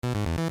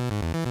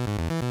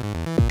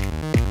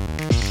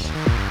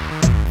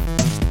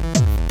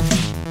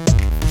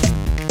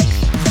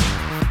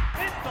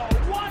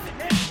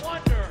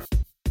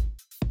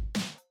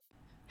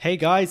Hey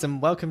guys,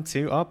 and welcome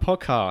to our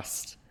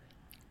podcast.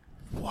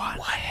 One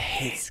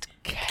hit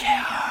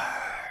KO.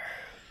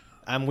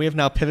 And we have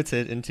now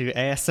pivoted into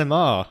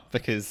ASMR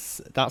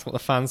because that's what the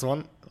fans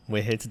want.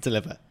 We're here to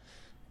deliver.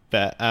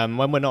 But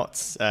when we're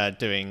not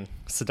doing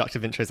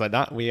seductive intros like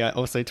that, we are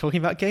also talking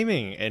about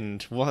gaming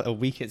and what a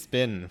week it's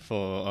been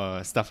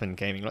for stuff in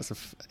gaming. Lots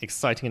of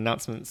exciting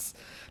announcements,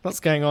 lots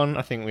going on.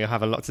 I think we'll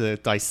have a lot to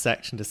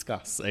dissect and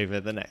discuss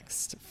over the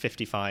next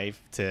 55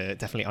 to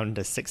definitely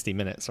under 60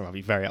 minutes, or I'll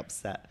be very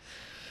upset.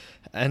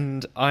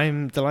 And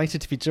I'm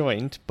delighted to be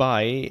joined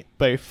by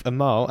both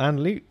Amal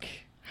and Luke.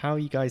 How are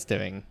you guys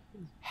doing?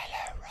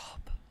 Hello,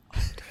 Rob.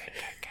 I'm doing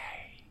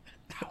okay.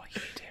 How are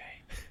you doing?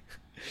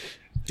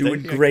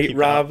 Doing great,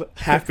 Rob.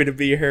 Happy to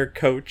be here,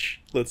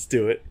 coach. Let's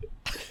do it.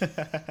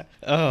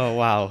 Oh,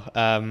 wow.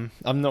 I'm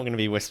not going to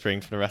be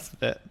whispering for the rest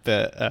of it,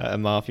 but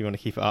Amal, if you want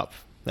to keep it up,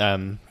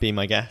 be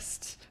my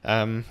guest.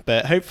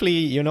 But hopefully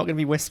you're not going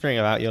to be whispering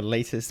about your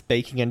latest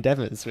baking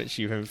endeavours, which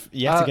you have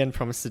yet again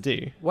promised to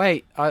do.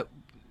 Wait,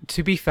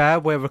 to be fair,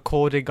 we're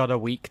recording on a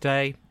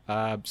weekday.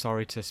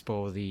 Sorry to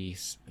spoil the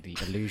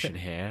illusion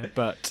here,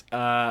 but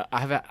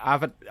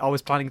I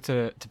was planning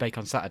to bake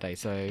on Saturday,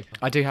 so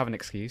I do have an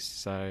excuse.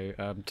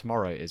 So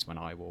tomorrow is when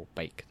I will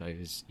bake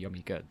those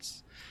yummy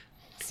goods.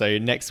 So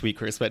next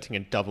week we're expecting a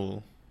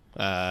double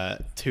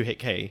two-hit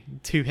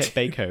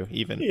Bako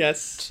even.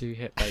 Yes.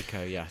 2-hit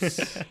Bako,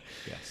 yes.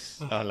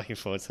 Yes. Oh, looking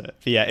forward to it.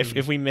 But yeah,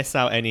 if we miss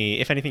out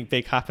if anything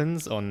big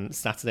happens on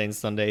Saturday and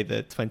Sunday,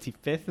 the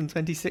 25th and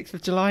 26th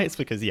of July, it's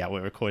because,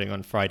 we're recording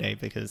on Friday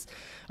because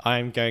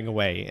I'm going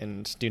away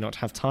and do not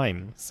have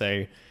time.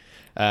 So,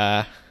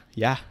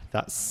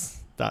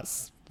 that's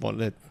what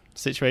the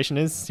situation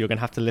is. You're going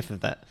to have to live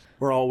with that.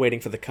 We're all waiting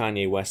for the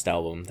Kanye West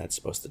album that's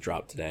supposed to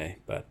drop today,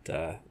 but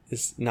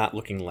it's not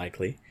looking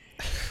likely.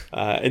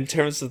 In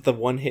terms of the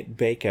one-hit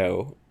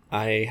Bako,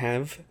 I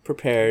have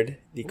prepared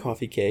the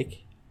coffee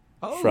cake.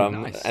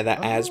 Nice.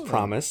 As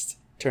promised.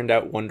 Turned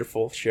out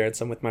wonderful. Shared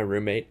some with my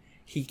roommate.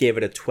 He gave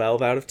it a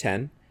 12 out of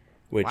 10,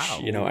 which,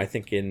 I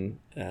think in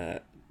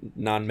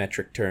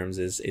non-metric terms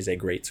is a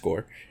great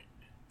score.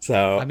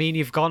 So I mean,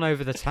 you've gone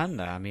over the 10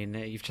 there. I mean,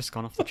 you've just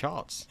gone off the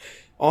charts.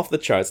 Off the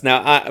charts.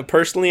 Now,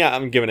 personally,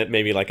 I'm giving it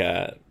maybe like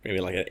an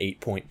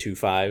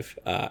 8.25.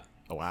 Oh,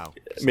 wow.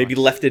 Maybe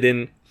left it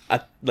in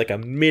a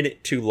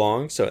minute too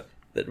long, so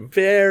the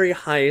very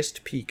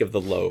highest peak of the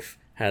loaf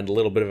had a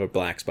little bit of a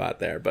black spot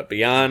there, but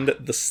beyond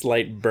the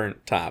slight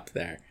burnt top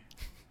there,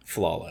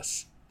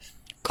 flawless.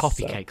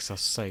 Coffee cakes are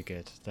so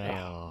good. They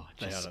are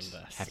just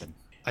heaven.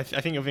 I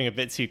think you're being a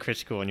bit too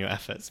critical on your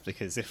efforts,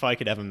 because if I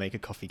could ever make a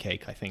coffee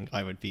cake, I think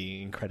I would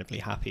be incredibly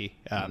happy.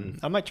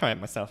 I might try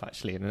it myself,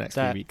 actually, in the next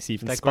few weeks.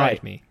 You've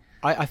inspired me.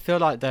 I feel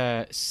like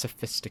they're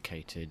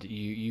sophisticated.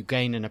 You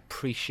gain an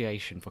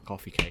appreciation for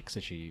coffee cakes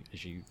as you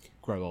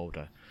grow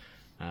older.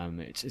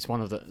 It's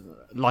one of the,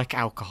 like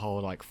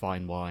alcohol, like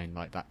fine wine,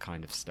 like that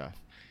kind of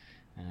stuff.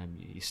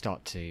 You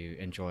start to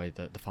enjoy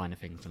the finer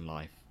things in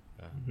life,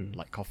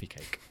 like coffee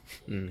cake.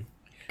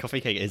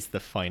 Coffee cake is the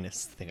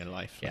finest thing in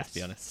life, let's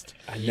be honest.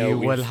 You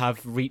will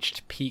have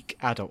reached peak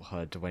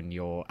adulthood when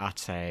you're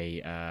at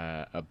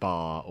a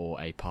bar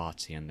or a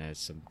party and there's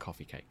some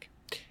coffee cake.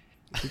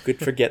 Who could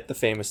forget the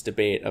famous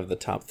debate of the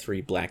top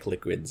 3 black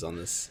liquids on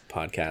this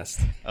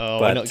podcast? Oh,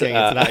 we're not getting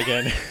into that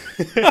again.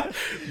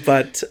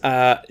 But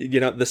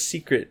the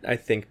secret, I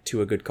think,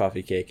 to a good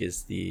coffee cake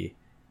is the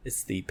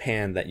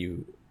pan that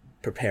you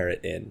prepare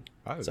it in.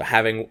 Oh. So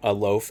having a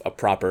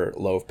proper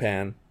loaf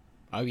pan.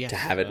 Oh yes. To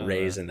have it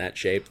raised in that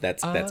shape,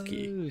 that's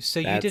key. So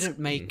you didn't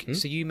make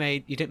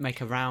you didn't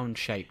make a round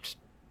shaped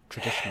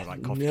traditional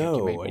like coffee cake.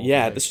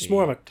 No, this was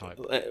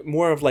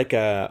more of like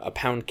a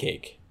pound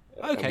cake.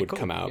 Would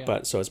come out,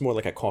 but so it's more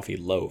like a coffee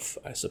loaf,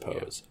 I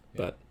suppose.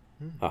 Yeah.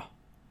 But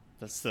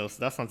that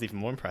sounds even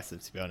more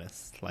impressive, to be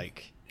honest.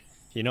 Like,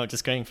 you're not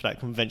just going for that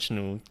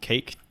conventional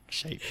cake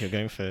shape; you're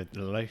going for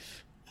the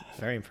loaf.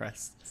 Very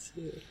impressed.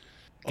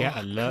 Get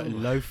a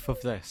loaf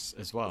of this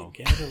as well.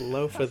 Get a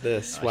loaf of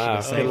this.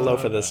 Wow, get a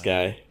loaf of this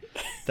guy.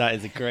 That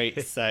is a great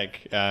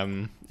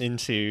seg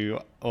into.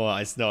 Oh,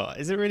 it's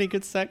not. Is it really a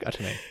good seg? I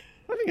don't know.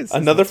 I think it's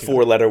another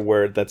 4-letter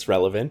word that's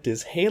relevant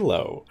is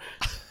Halo.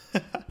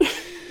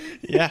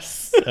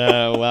 Yes.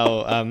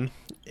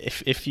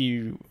 If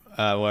you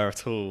were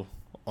at all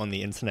on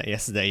the internet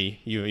yesterday,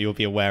 you'll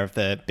be aware of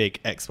the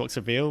big Xbox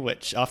reveal,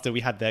 which after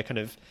we had their kind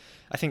of,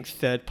 I think,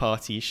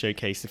 third-party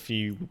showcase a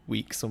few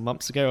weeks or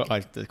months ago,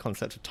 the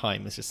concept of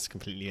time is just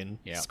completely in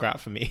scrap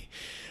for me.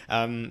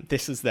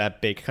 This is their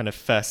big kind of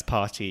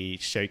first-party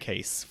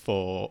showcase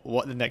for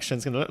what the next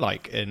gen's going to look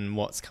like and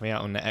what's coming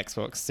out on the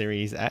Xbox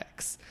Series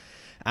X.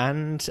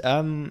 And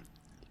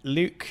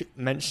Luke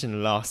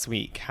mentioned last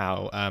week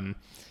how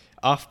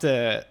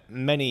after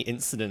many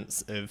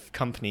incidents of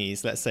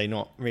companies, let's say,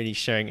 not really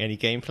showing any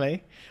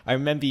gameplay, I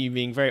remember you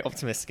being very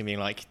optimistic and being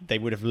like, they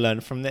would have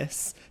learned from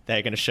this.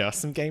 They're going to show us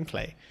some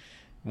gameplay.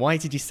 Why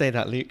did you say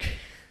that, Luke?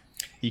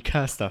 You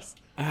cursed us.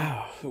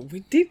 Oh,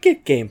 we did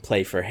get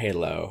gameplay for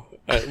Halo.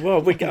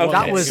 Well, we got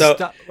That was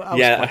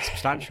quite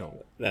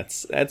substantial.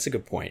 That's a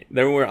good point.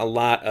 There were a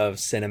lot of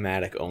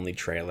cinematic only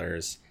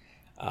trailers.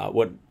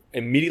 What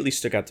immediately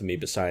stuck out to me,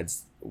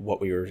 besides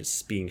what we were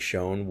being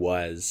shown,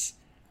 was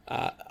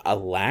a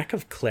lack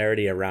of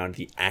clarity around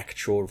the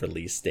actual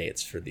release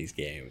dates for these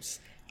games.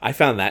 I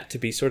found that to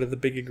be sort of the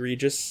big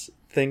egregious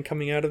thing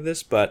coming out of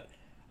this, but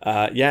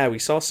we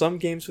saw some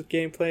games with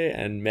gameplay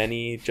and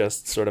many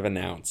just sort of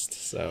announced.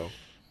 So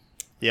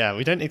yeah,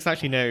 we don't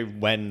exactly know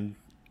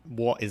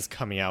what is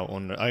coming out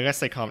on. I guess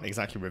they can't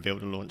exactly reveal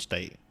the launch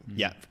date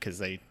yet because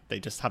they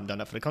just haven't done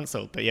that for the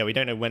console. But yeah, we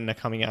don't know when they're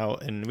coming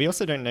out, and we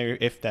also don't know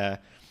if they're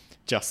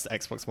just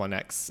Xbox One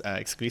X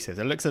exclusives.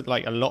 It looks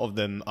like a lot of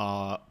them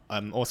are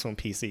also on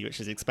PC, which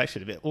is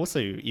expected, but also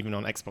even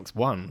on Xbox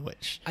One,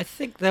 which... I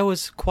think there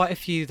was quite a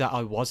few that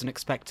I wasn't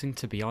expecting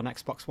to be on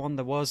Xbox One.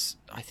 There was,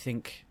 I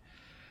think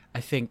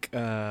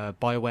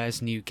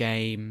BioWare's new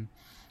game,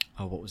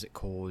 what was it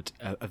called?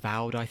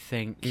 Avowed, I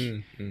think.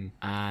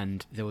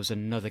 And there was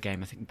another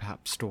game, I think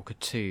perhaps Stalker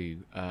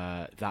 2,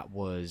 that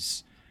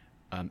was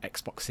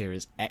Xbox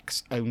Series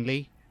X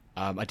only.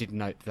 I did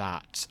note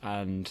that,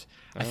 and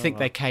I think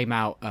they came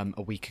out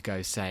a week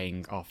ago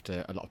saying,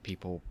 after a lot of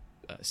people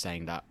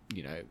saying that,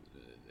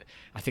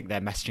 I think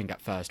their messaging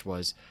at first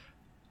was,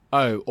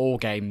 all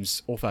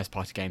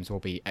first-party games will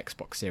be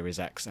Xbox Series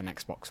X and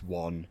Xbox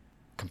One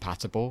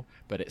compatible,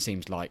 but it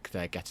seems like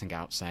they're getting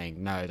out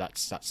saying, no,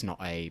 that's not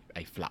a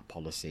flat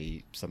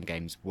policy. Some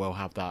games will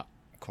have that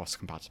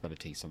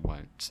cross-compatibility, some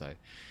won't. So,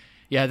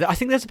 yeah, I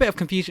think there's a bit of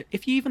confusion.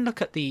 If you even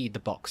look at the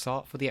box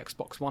art for the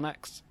Xbox One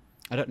X,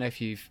 I don't know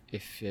if you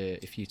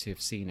two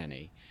have seen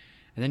any,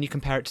 and then you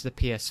compare it to the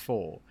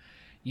PS4,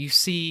 you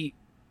see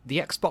the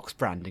Xbox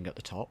branding at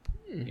the top,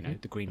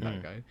 the green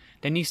logo.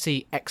 Then you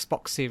see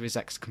Xbox Series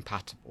X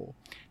compatible.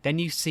 Then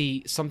you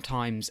see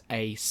sometimes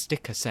a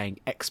sticker saying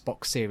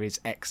Xbox Series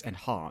X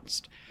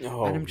enhanced.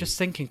 And I'm just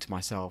thinking to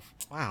myself,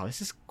 wow, this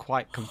is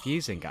quite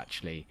confusing,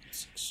 actually.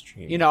 It's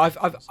extreme.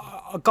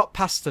 I've got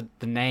past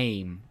the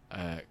name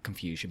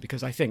confusion,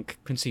 because I think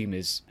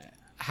consumers,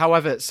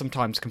 however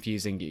sometimes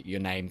confusing your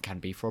name can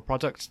be for a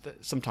product,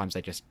 sometimes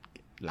they just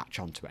latch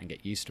onto it and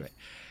get used to it.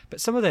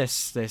 But some of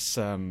this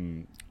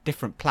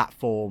different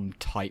platform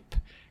type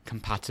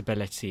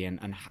compatibility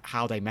and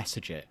how they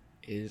message it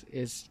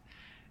is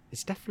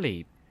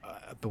definitely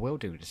a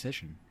bewildering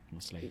decision,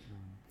 honestly.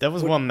 There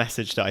was one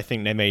message that I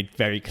think they made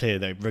very clear,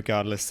 though,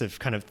 regardless of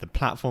kind of the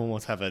platform or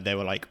whatever. They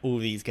were like, all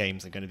these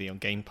games are going to be on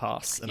Game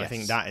Pass. And yes. I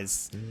think that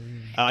is...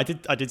 I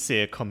did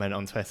see a comment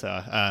on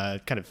Twitter,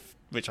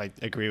 which I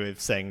agree with,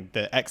 saying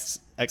that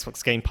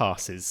Xbox Game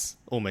Pass is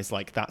almost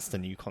like that's the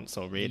new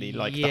console, really.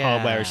 Like, the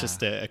hardware is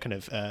just a kind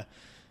of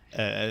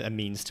a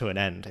means to an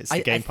end. It's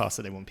the Game Pass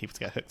that they want people to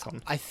get hooked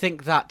on. I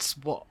think that's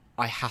what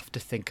I have to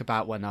think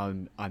about when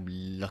I'm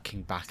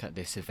looking back at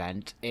this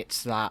event.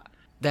 It's that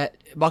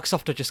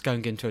Microsoft are just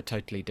going into a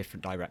totally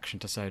different direction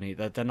to Sony.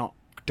 They're not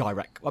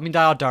direct... I mean, they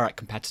are direct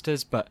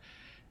competitors, but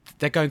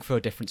they're going for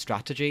a different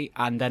strategy,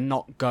 and they're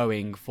not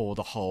going for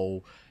the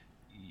whole...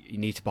 You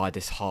need to buy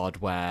this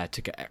hardware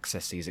to get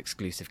access to these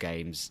exclusive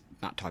games,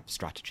 that type of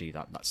strategy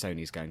that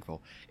Sony's going for.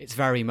 It's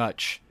very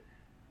much,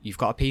 you've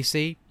got a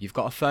PC, you've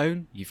got a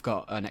phone, you've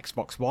got an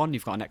Xbox One,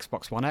 you've got an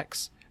Xbox One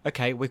X.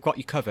 Okay, we've got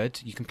you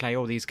covered. You can play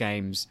all these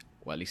games,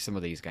 well, at least some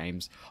of these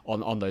games,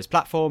 on those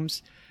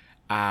platforms.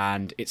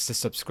 And it's the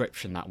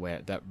subscription that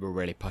we're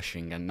really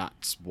pushing, and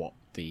that's what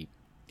the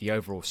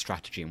overall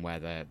strategy and where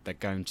they're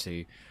going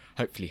to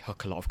hopefully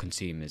hook a lot of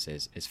consumers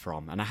is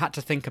from. And I had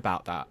to think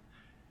about that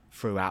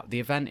throughout the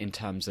event in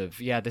terms of,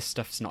 this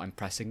stuff's not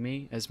impressing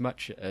me as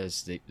much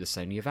as the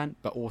Sony event,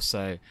 but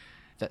also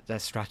that their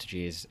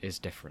strategy is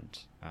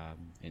different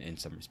in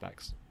some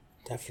respects.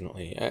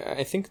 Definitely.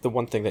 I think the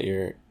one thing that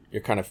you're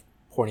kind of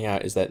pointing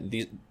out is that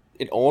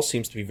it all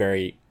seems to be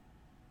very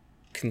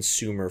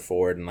consumer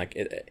forward, and like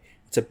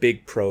it's a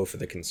big pro for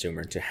the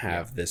consumer to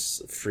have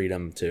this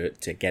freedom to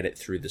get it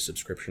through the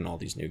subscription, all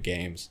these new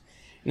games.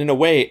 And in a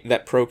way,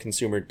 that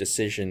pro-consumer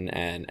decision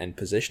and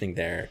positioning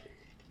there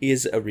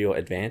is a real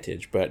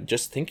advantage. But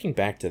just thinking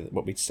back to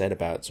what we said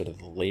about sort of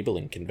the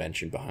labeling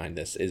convention behind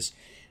this, is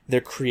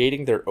they're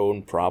creating their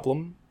own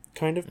problem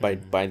kind of by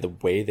the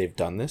way they've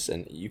done this.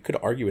 And you could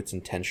argue it's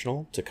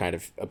intentional to kind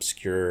of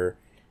obscure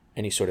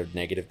any sort of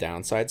negative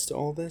downsides to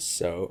all this.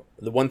 So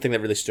the one thing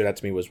that really stood out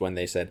to me was when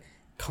they said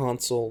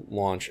console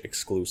launch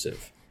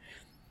exclusive.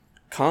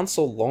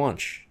 Console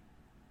launch,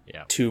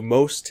 to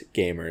most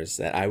gamers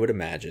that I would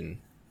imagine,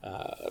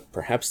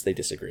 perhaps they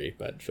disagree,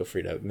 but feel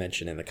free to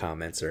mention in the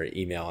comments or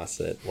email us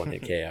at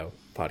 1hitko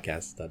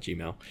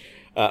podcast.gmail.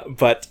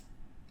 But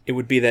it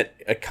would be that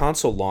a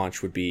console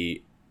launch would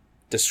be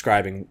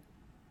describing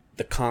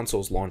the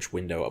console's launch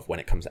window of when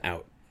it comes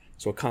out.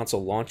 So a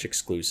console launch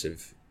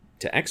exclusive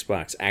to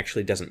Xbox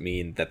actually doesn't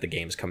mean that the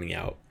game's coming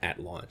out at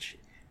launch.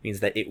 It means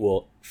that it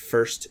will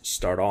first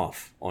start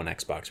off on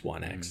Xbox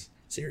One X,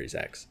 Series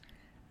X.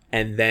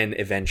 and then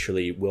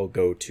eventually will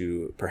go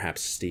to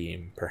perhaps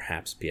Steam,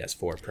 perhaps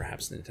PS4,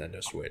 perhaps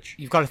Nintendo Switch.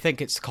 You've got to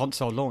think it's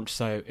console launch,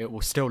 so it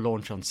will still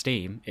launch on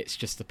Steam. It's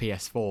just the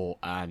PS4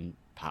 and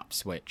perhaps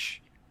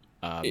Switch.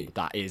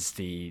 That is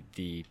the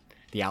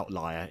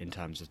outlier in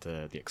terms of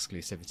the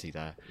exclusivity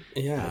there.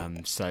 Yeah.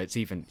 So it's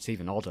even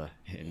odder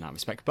in that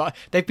respect. But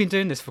they've been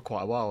doing this for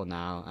quite a while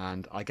now,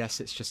 and I guess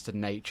it's just the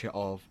nature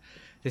of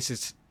this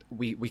is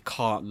we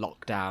can't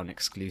lock down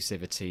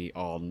exclusivity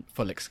on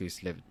full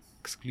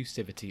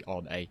exclusivity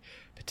on a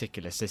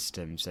particular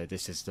system, so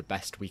this is the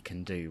best we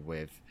can do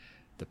with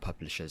the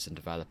publishers and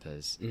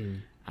developers.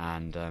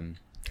 And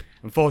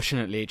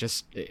unfortunately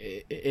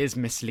it is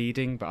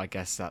misleading, but I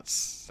guess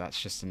that's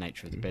just the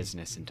nature of the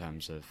business in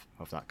terms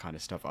of that kind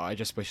of stuff. I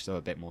just wish they were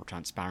a bit more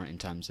transparent in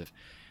terms of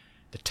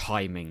the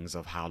timings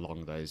of how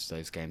long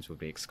those games would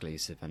be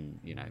exclusive and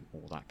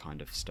all that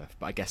kind of stuff,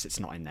 but I guess it's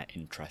not in their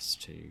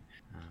interest to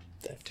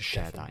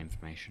share that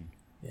information.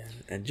 Yeah,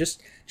 and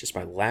just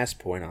my last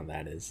point on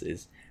that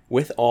is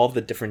with all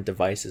the different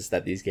devices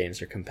that these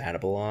games are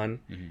compatible on,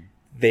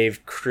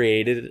 they've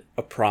created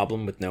a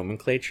problem with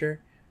nomenclature,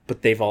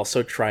 but they've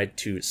also tried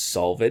to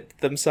solve it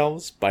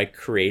themselves by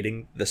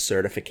creating the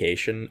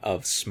certification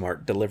of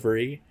smart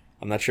delivery.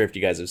 I'm not sure if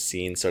you guys have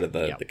seen sort of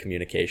the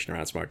communication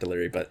around smart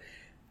delivery, but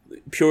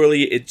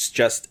purely it's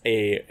just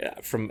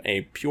from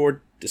a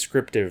pure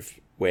descriptive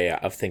way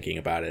of thinking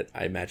about it,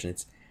 I imagine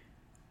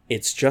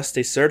it's just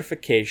a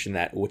certification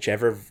that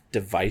whichever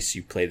device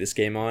you play this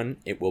game on,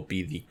 it will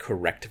be the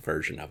correct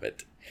version of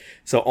it.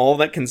 So all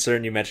that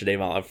concern you mentioned,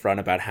 Amal, up front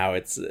about how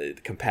it's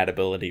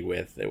compatibility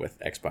with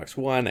Xbox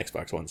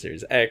One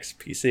Series X,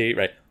 PC,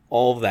 right?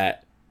 All of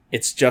that,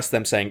 it's just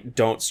them saying,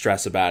 don't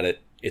stress about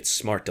it. It's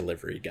smart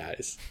delivery,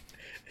 guys.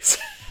 So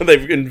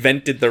they've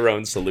invented their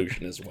own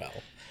solution as well.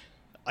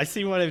 I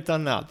see why they've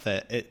done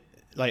that.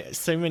 Like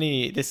so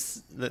many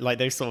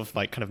those sort of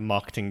like kind of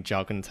marketing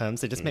jargon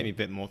terms, they just make me a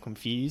bit more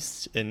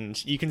confused.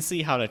 And you can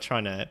see how they're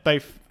trying to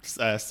both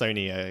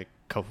Sony are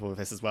culpable with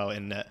this as well,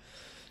 in that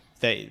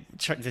they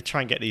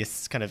try and get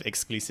this kind of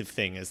exclusive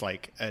thing as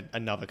like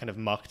another kind of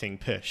marketing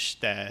push.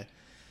 They're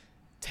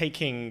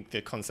taking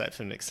the concept of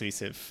an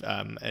exclusive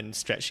and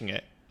stretching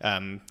it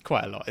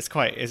quite a lot.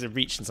 It's a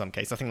reach in some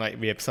cases. I think like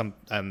we have some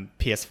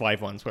PS5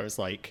 ones where it's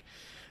like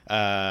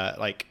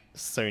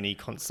Sony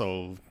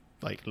console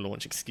like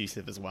launch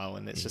exclusive as well,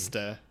 and it's just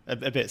a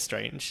bit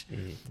strange.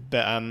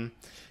 But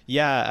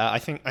I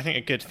think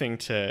a good thing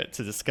to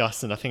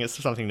discuss, and I think it's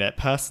something that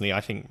personally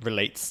I think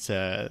relates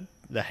to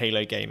the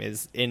Halo game,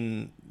 is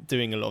in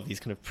doing a lot of these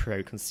kind of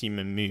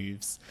pro-consumer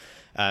moves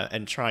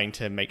and trying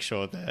to make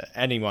sure that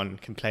anyone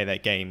can play their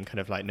game, kind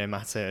of like no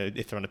matter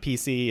if they're on a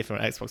PC, if they're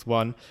on Xbox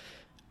One.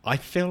 I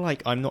feel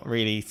like I'm not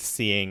really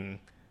seeing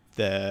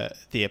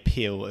the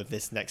appeal of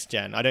this next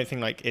gen. I don't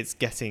think like it's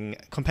getting,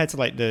 compared to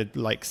like the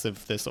likes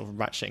of the sort of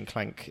Ratchet and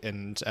Clank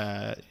and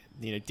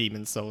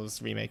Demon's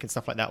Souls remake and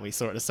stuff like that we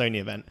saw at the Sony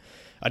event.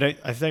 I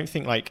don't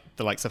think like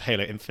the likes of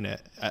Halo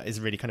Infinite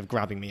is really kind of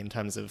grabbing me in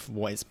terms of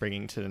what it's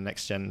bringing to the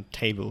next gen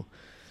table.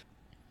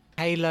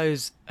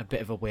 Halo's a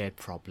bit of a weird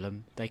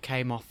problem. They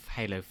came off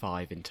Halo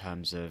 5 in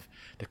terms of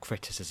the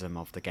criticism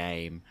of the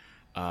game,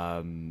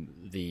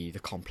 the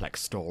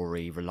complex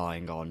story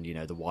relying on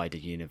the wider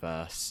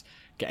universe,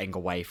 getting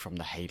away from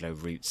the Halo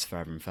roots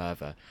further and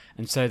further,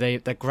 and so they're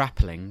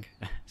grappling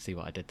see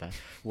what I did there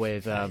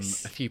with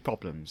Nice. a few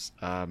problems,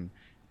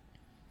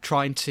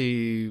 trying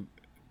to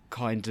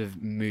kind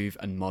of move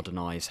and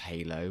modernize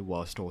Halo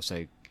whilst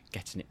also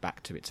getting it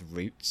back to its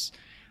roots,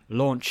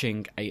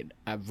 launching a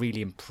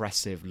really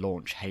impressive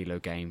launch Halo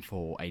game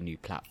for a new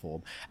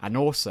platform, and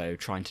also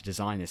trying to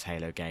design this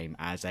Halo game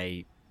as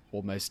a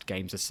almost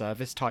games as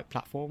service type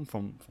platform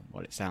from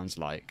what it sounds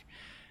like.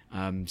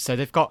 So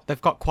they've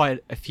got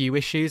quite a few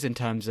issues in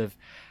terms of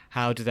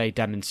how do they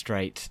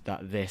demonstrate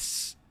that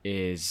this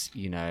is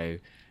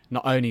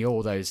not only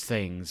all those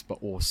things but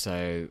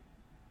also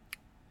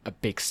a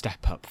big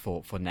step up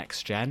for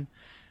next gen.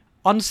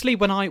 Honestly,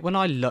 when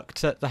I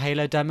looked at the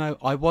Halo demo,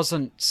 I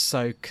wasn't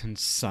so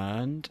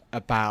concerned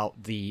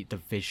about the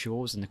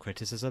visuals and the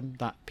criticism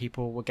that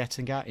people were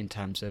getting at in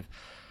terms of,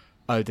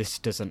 oh, this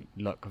doesn't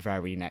look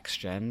very next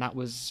gen. That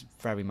was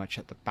very much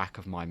at the back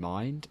of my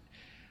mind.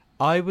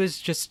 I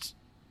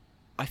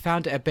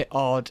found it a bit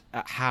odd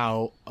at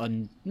how,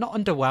 not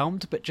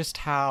underwhelmed, but just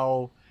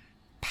how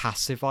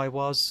passive I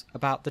was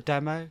about the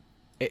demo.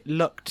 It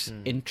looked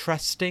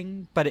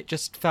interesting, but it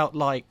just felt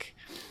like,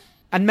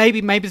 and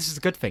maybe this is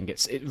a good thing.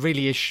 It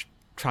really is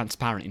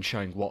transparent in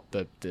showing what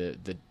the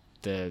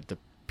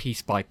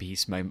piece by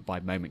piece, moment by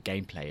moment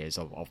gameplay is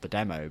of the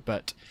demo.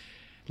 But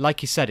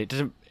like you said, it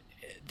doesn't.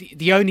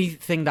 The only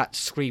thing that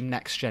screamed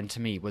next gen to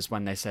me was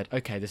when they said,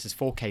 okay, this is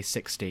 4K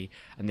 60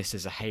 and this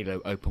is a Halo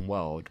open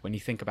world. When you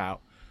think about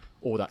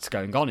all that's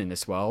going on in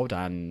this world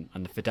and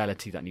the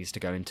fidelity that needs to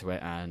go into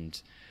it,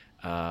 and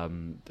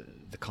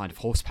the kind of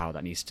horsepower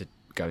that needs to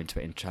go into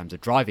it in terms of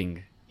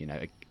driving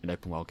an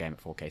open world game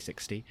at 4K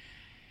 60,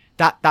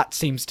 that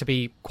seems to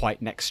be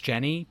quite next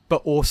gen-y,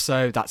 but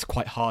also that's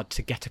quite hard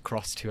to get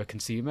across to a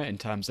consumer in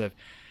terms of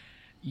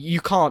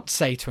you can't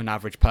say to an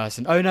average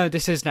person, oh no,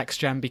 this is next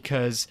gen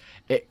because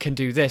it can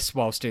do this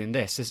whilst doing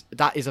this.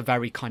 That is a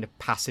very kind of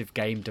passive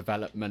game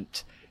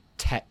development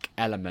tech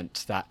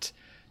element that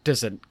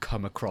doesn't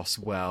come across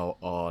well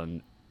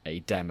on a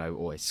demo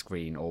or a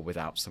screen or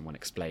without someone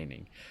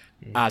explaining,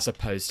 as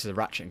opposed to the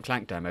Ratchet and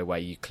Clank demo where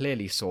you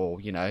clearly saw,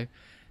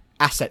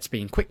 assets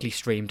being quickly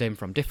streamed in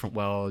from different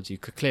worlds. You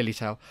could clearly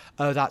tell,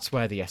 oh, that's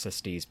where the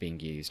SSD is being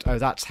used. Oh,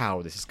 that's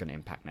how this is going to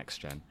impact next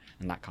gen,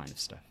 and that kind of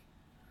stuff.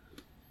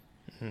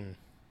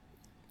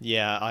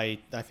 Yeah, I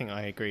think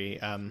I agree.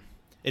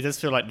 It does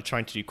feel like they're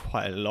trying to do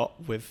quite a lot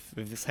with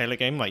this Halo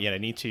game. Like, they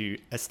need to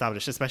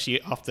establish,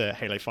 especially after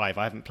Halo 5.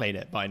 I haven't played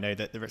it, but I know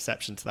that the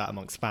reception to that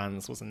amongst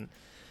fans wasn't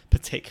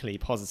particularly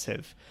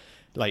positive.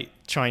 Like,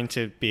 trying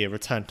to be a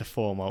return to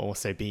form or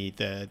also be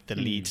the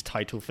lead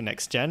title for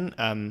next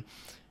gen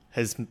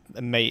has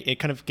made it,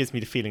 kind of gives me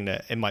the feeling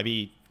that it might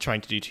be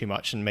trying to do too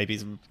much and maybe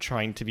is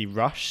trying to be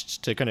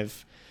rushed to kind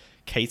of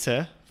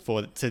cater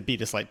to be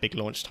this like big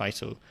launch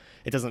title.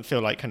 It doesn't feel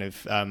like kind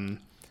of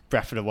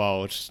Breath of the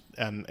Wild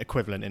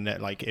equivalent in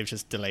that like it was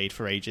just delayed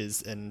for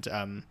ages and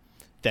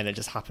then it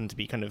just happened to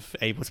be kind of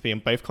able to be on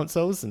both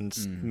consoles and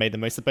made the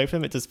most of both of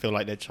them. It does feel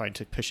like they're trying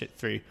to push it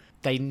through.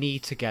 They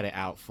need to get it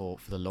out for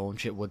the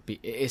launch. It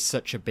is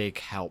such a big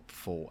help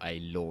for a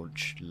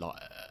launch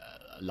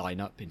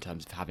lineup in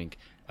terms of having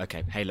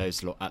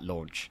Halo's at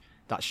launch.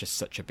 That's just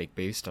such a big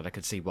boost, and I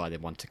can see why they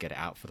want to get it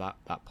out for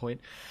that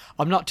point.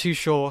 I'm not too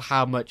sure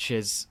how much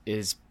is.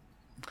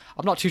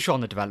 I'm not too sure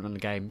on the development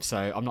of the game,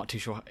 so I'm not too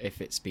sure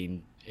if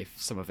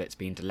some of it's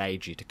been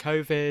delayed due to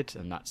COVID,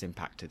 and that's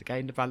impacted the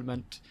game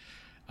development.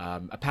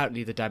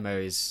 Apparently, the demo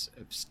is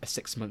a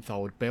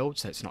 6-month-old build,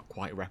 so it's not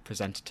quite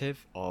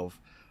representative of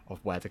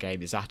where the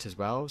game is at as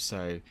well.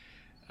 So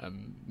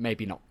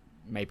maybe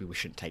we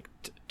shouldn't take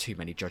too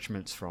many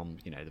judgments from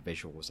the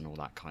visuals and all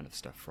that kind of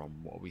stuff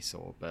from what we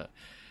saw. But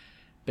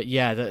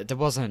yeah, there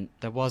wasn't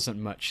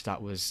much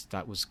that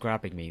was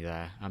grabbing me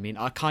there. I mean,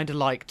 I kind of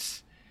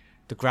liked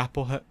the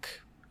grapple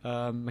hook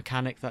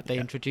mechanic that they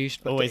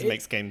introduced, but always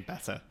makes game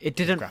better. It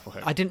didn't.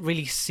 I didn't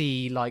really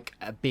see like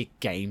a big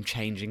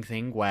game-changing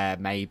thing where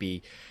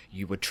maybe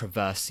you would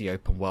traverse the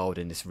open world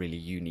in this really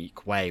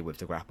unique way with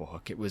the grapple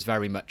hook. It was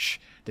very much,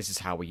 this is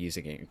how we're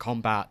using it in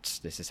combat.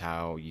 This is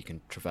how you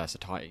can traverse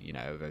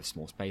over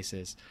small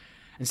spaces.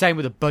 And same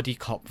with the buddy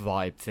cop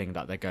vibe thing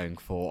that they're going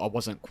for. I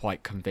wasn't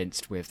quite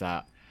convinced with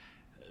that.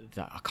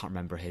 I can't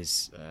remember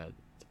his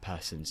the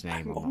person's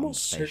name. I'm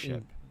almost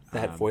certain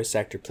that voice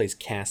actor plays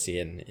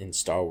Cassian in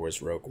Star Wars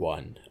Rogue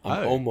One.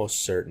 I'm almost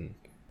certain.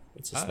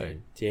 What's his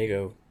name?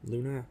 Diego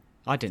Luna?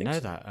 I didn't know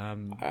that.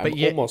 I'm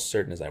almost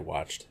certain as I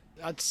watched.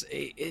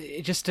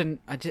 It just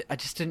didn't.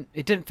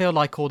 It didn't feel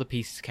like all the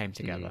pieces came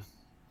together.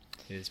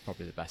 Is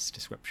probably the best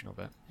description of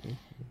it.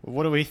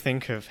 What do we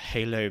think of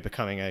Halo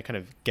becoming a kind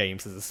of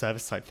games as a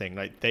service type thing?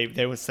 Like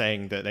they were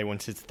saying that they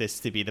wanted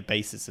this to be the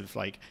basis of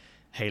like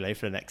Halo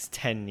for the next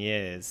 10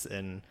 years.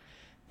 And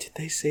did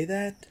they say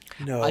that?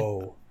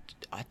 No.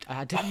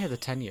 I didn't hear the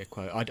 10-year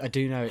quote. I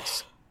do know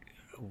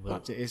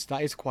that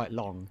is quite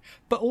long,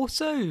 but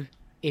also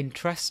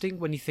interesting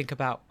when you think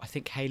about. I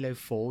think Halo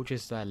Forge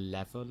is their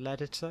level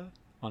editor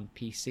on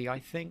PC. I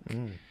think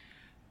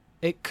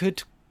it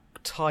could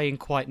tie in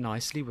quite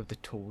nicely with the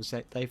tools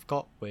that they've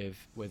got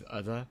with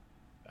other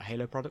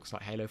Halo products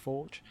like Halo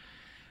Forge.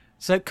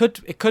 So it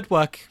could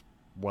work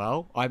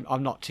well.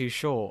 I'm not too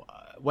sure.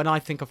 When I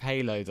think of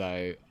Halo,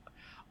 though,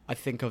 I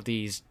think of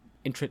these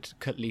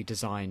intricately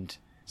designed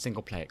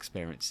single-player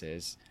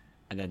experiences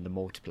and then the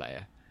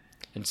multiplayer.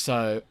 And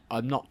so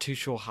I'm not too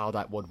sure how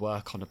that would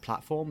work on a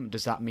platform.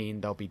 Does that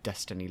mean there'll be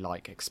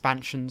Destiny-like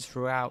expansions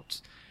throughout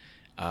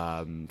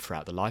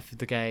the life of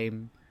the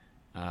game?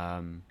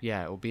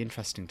 It will be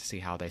interesting to see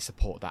how they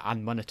support that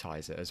and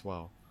monetize it as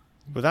well.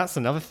 Well, that's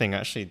another thing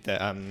actually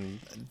that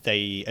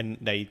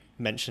they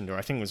mentioned, or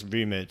I think was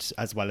rumored,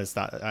 as well as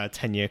that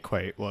 10-year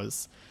quote,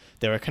 was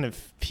there are kind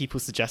of people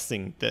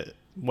suggesting that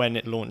when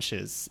it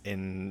launches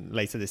in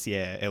later this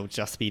year, it'll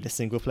just be the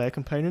single player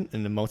component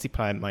and the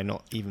multiplayer might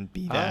not even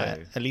be there,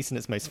 at least in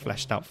its most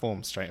fleshed out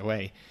form straight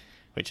away,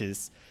 which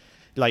is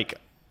like,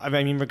 I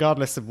mean,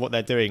 regardless of what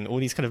they're doing, all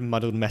these kind of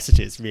muddled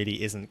messages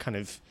really isn't kind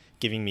of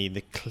giving me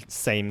the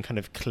same kind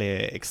of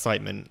clear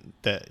excitement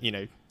that,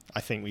 I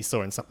think we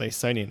saw in some of those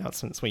Sony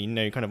announcements where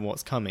kind of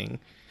what's coming.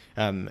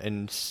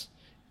 And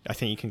I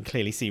think you can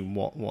clearly see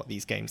what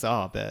these games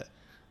are, but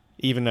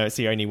even though it's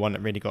the only one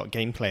that really got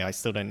gameplay, I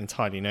still don't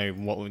entirely know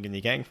what we're going to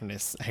be getting from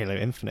this Halo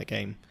Infinite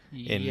game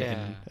in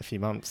a few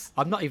months.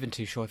 I'm not even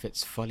too sure if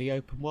it's fully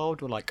open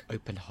world or like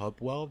open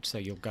hub world. So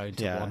you'll go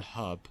into one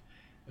hub,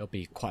 it'll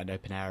be quite an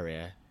open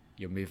area.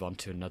 You'll move on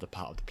to another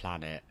part of the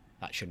planet.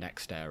 That's your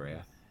next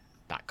area.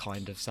 That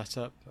kind of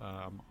setup.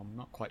 I'm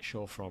not quite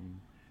sure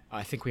from...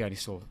 I think we only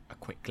saw a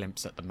quick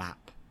glimpse at the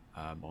map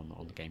on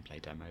the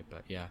gameplay demo.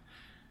 But yeah,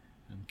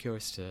 I'm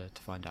curious to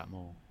find out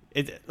more.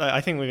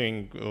 I think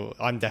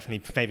I'm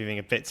definitely maybe being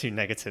a bit too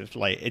negative.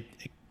 Like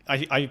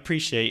I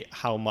appreciate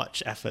how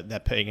much effort they're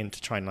putting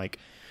into trying like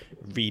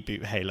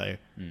reboot Halo.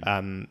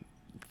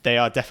 they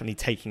are definitely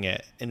taking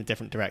it in a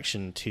different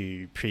direction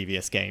to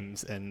previous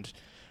games, and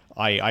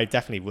I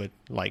definitely would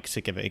like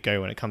to give it a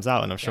go when it comes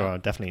out, and I'm sure I'll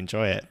definitely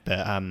enjoy it.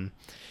 But I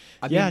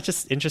mean,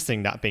 just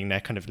interesting that being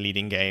their kind of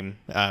leading game,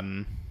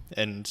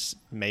 and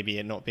maybe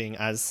it not being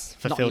as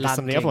fulfilled as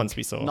some of the other ones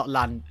we saw. Not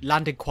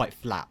landed quite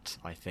flat,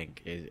 I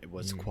think. It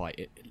was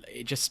quite...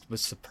 It just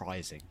was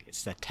surprising.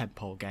 It's their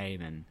tentpole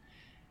game, and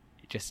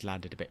it just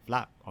landed a bit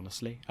flat,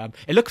 honestly.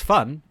 It looked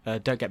fun,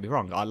 don't get me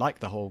wrong. I like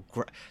the whole...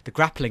 the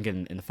grappling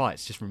in the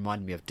fights just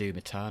reminded me of Doom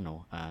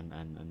Eternal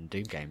and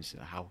Doom games,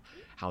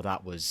 how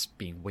that was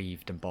being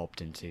weaved and bobbed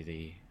into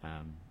the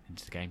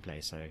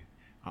gameplay. So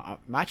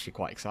I'm actually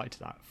quite excited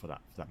for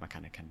that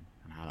mechanic and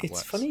how that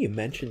works. It's funny you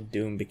mentioned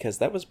Doom, because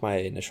that was my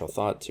initial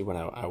thought too when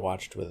I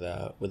watched with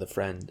a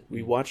friend.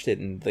 We watched it,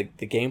 and the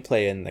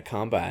gameplay and the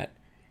combat,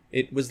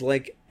 it was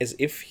like as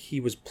if he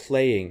was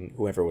playing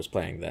whoever was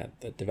playing that,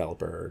 the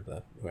developer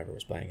or whoever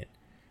was playing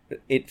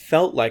it. It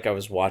felt like I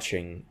was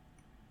watching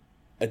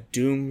a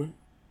Doom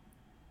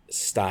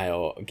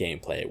style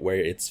gameplay where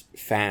it's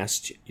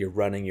fast, you're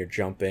running, you're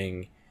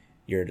jumping,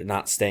 you're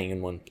not staying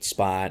in one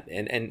spot,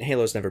 and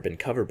Halo's never been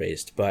cover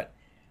based, but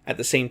at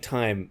the same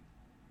time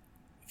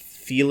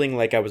feeling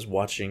like I was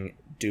watching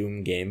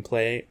Doom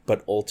gameplay,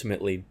 but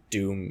ultimately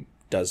Doom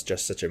does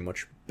just such a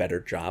much better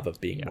job of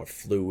being more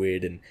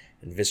fluid and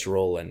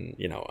visceral and,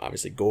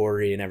 obviously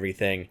gory and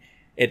everything.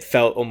 It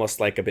felt almost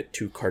like a bit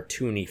too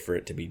cartoony for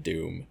it to be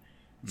Doom.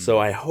 So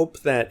I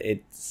hope that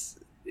it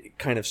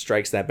kind of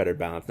strikes that better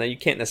balance. Now, you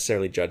can't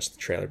necessarily judge the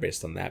trailer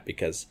based on that,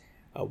 because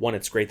one,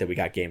 it's great that we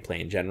got gameplay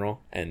in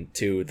general, and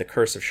two, the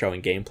curse of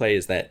showing gameplay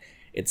is that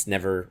it's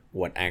never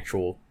what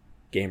actual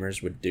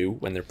gamers would do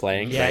when they're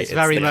playing. Yeah, right? it's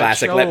very the much,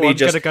 classic, I'm going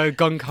to go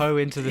gung-ho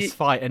into this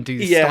fight and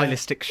do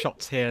stylistic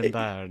shots here and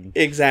there.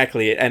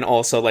 Exactly, and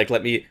also,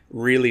 let me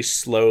really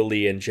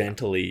slowly and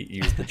gently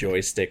use the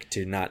joystick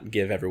to not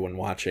give everyone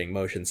watching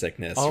motion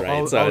sickness,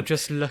 right? I'll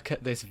just look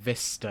at this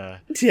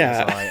vista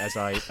as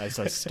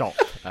I stop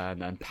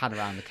and pan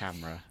around the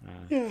camera.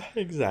 Yeah,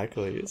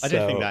 exactly. I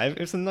don't think that. It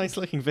was a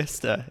nice-looking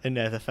vista in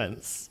their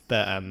defense,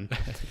 but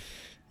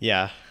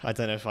yeah, I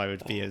don't know if I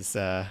would be as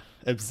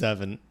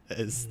observant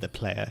as the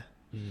player.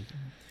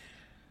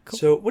 Cool.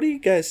 So what do you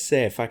guys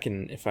say, if I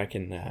can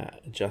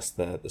adjust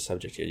the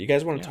subject here? You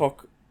guys want to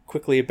talk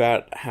quickly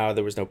about how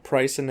there was no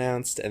price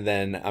announced, and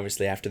then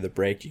obviously after the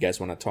break, you guys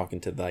want to talk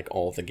into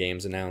all the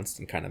games announced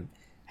and kind of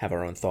have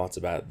our own thoughts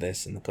about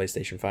this and the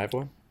PlayStation 5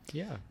 one?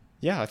 Yeah,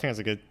 I think that's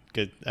a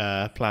good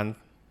plan,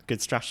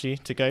 good strategy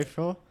to go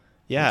for.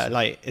 Yeah,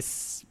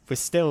 we're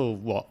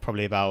still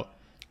probably about.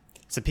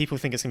 So people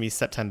think it's going to be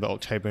September,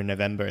 October, and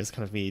November is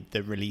kind of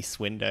the release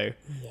window,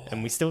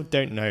 and we still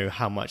don't know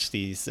how much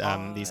these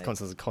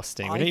consoles are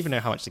costing. We don't even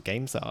know how much the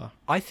games are.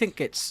 I think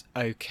it's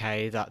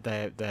okay that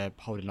they're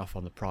holding off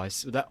on the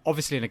price. That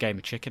obviously in a game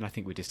of chicken. I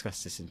think we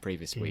discussed this in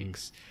previous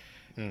weeks.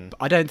 But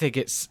I don't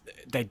think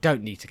they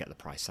don't need to get the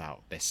price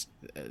out this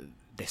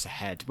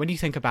ahead. When you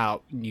think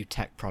about new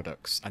tech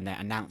products and their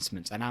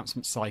announcement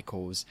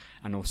cycles,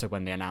 and also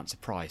when they announce a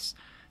price,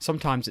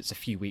 sometimes it's a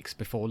few weeks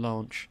before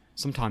launch.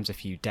 Sometimes a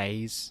few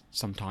days,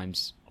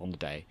 sometimes on the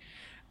day.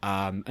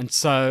 And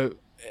so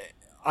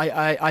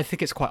I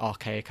think it's quite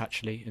archaic,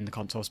 actually, in the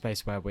console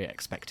space, where we're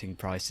expecting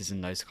prices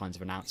and those kinds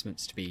of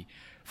announcements to be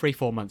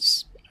 3-4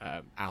 months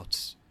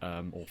out,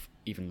 or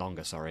even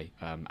longer,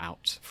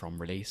 out from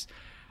release.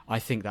 I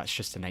think that's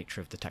just the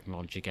nature of the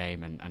technology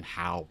game and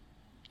how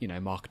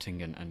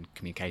marketing and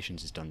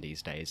communications is done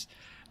these days.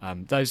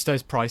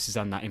 Those prices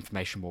and that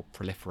information will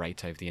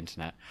proliferate over the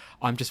internet.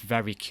 I'm just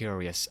very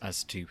curious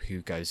as to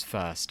who goes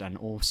first, and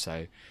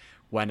also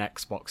when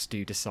Xbox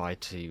do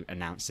decide to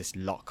announce this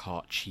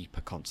Lockhart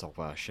cheaper console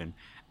version,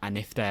 and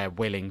if they're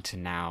willing to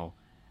now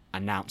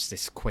announce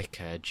this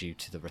quicker due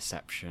to the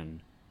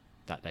reception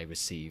that they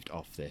received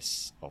off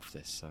this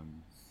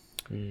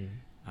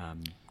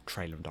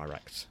trailer and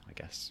direct, I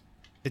guess.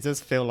 It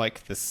does feel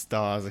like the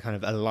stars are kind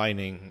of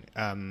aligning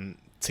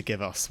to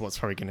give us what's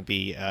probably going to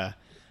be a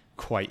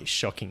quite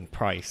shocking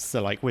price.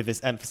 So with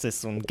this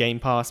emphasis on Game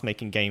Pass,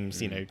 making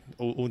games,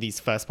 all these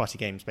first-party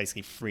games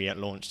basically free at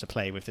launch to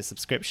play with the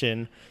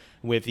subscription,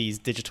 with these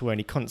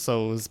digital-only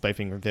consoles both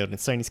being revealed in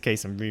Sony's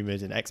case and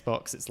rumoured in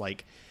Xbox,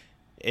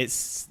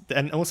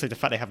 and also the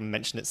fact they haven't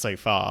mentioned it so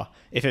far.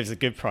 If it was a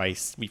good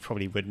price, we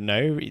probably would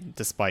know,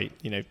 despite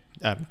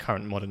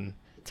current modern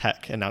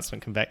tech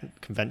announcement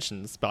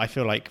conventions. But I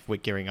feel like we're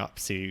gearing up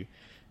to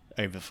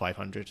over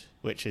 500,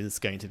 which is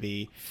going to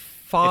be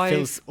it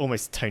feels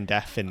almost tone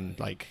deaf in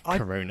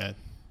Corona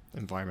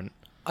environment.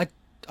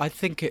 I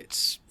think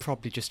it's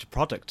probably just a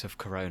product of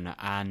Corona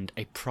and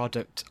a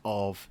product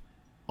of,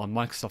 on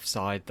Microsoft's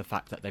side, the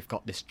fact that they've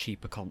got this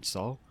cheaper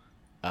console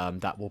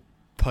that will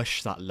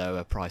push that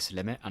lower price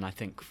limit, and I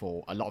think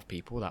for a lot of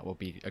people that will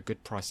be a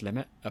good price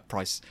limit, a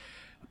price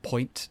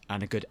point,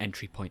 and a good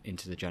entry point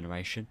into the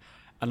generation.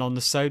 And on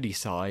the Sony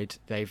side,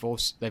 they've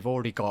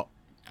already got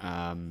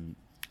a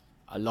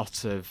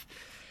lot of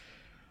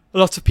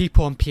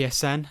people on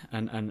PSN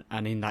and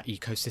in that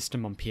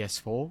ecosystem on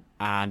PS4,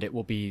 and it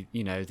will be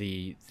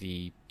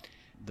the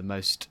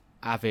most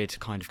avid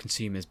kind of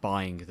consumers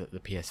buying the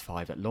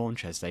PS5 at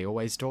launch, as they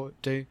always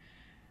do.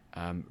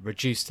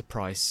 Reduce the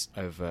price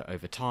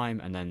over time,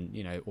 and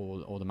then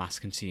all the mass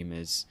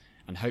consumers,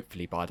 and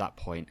hopefully by that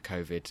point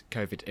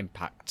COVID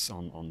impacts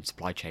on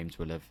supply chains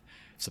will have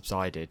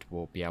subsided.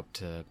 We'll be able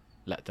to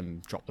let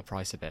them drop the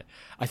price a bit.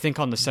 I think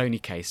on the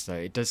Sony case though,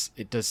 it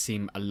does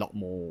seem a lot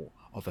more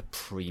of a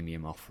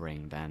premium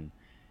offering than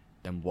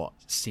what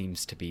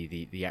seems to be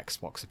the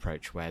Xbox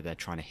approach, where they're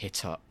trying to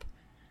hit up.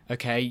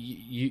 Okay,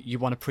 you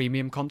want a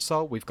premium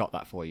console? We've got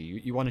that for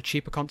you. You want a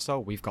cheaper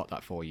console? We've got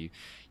that for you.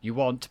 You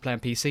want to play on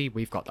PC?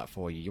 We've got that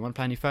for you. You want to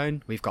play on your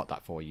phone? We've got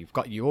that for you. We've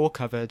got you all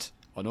covered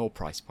on all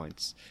price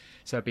points.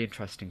 So it'd be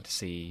interesting to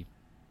see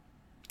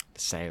the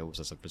sales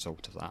as a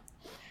result of that.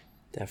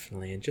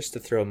 Definitely. And just to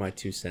throw my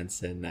 2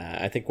 cents in,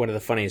 I think one of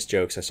the funniest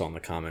jokes I saw in the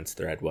comments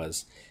thread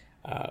was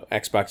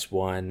Xbox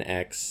One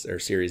X or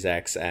Series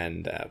X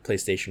and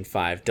PlayStation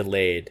 5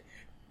 delayed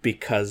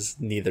because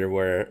neither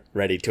were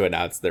ready to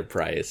announce their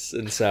price.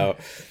 And so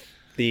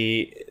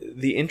the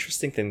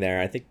interesting thing there,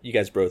 I think you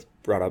guys both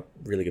brought up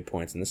really good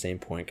points, and the same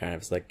point kind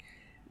of is like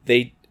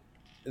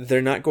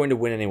they're not going to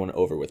win anyone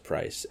over with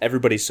price.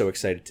 Everybody's so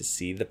excited to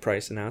see the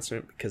price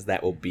announcement because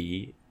that will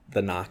be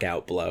the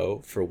knockout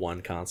blow for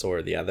one console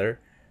or the other.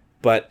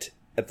 But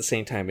at the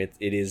same time, it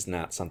is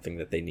not something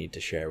that they need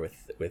to share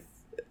with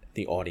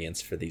the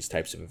audience for these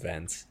types of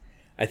events.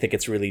 I think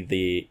it's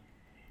really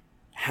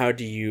how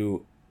do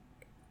you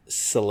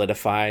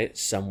solidify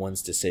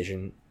someone's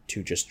decision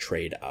to just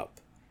trade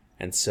up?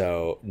 And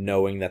so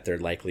knowing that they're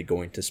likely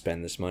going to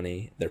spend this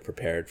money, they're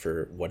prepared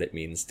for what it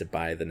means to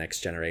buy the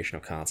next generation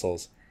of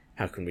consoles.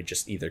 How can we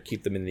just either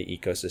keep them in the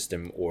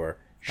ecosystem or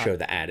show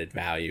the added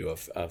value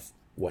of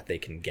what they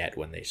can get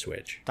when they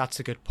switch? That's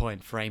a good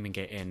point, framing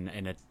it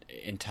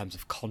in terms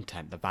of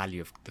content, the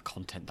value of the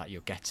content that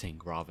you're getting,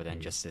 rather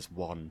than just this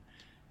one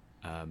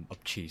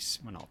obtuse,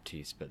 well, not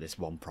obtuse, but this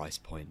one price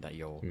point that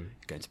you're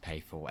going to pay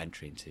for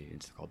entry into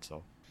the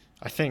console.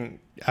 I think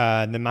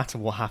no matter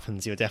what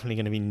happens, you're definitely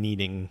going to be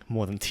needing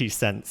more than 2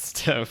 cents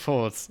to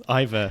afford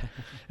either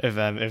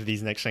of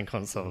these next-gen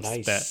consoles.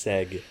 Nice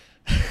seg.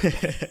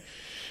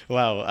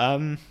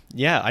 Well,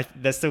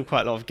 there's still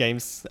quite a lot of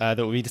games that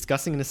we'll be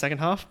discussing in the second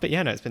half. But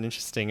yeah, no, it's been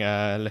interesting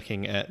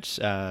looking at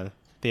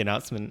the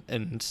announcement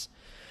and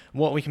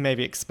what we can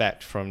maybe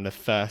expect from the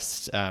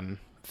first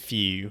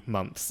few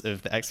months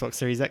of the Xbox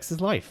Series X's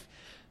life.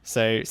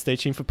 So stay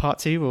tuned for part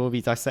 2, where we'll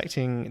be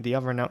dissecting the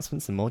other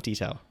announcements in more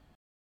detail.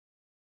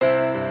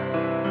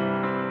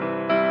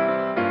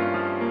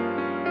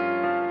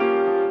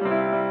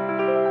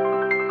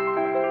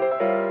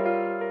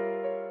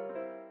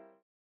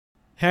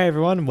 Hey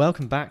everyone,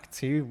 welcome back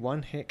to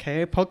One Hit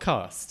KO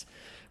Podcast.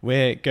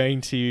 We're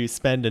going to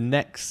spend the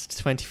next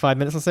 25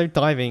 minutes or so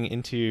diving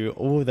into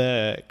all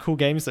the cool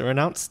games that were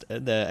announced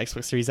at the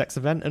Xbox Series X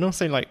event, and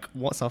also like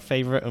what's our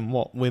favorite and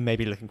what we're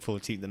maybe looking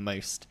forward to the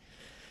most.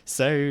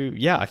 So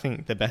yeah, I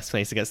think the best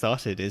place to get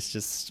started is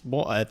just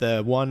what are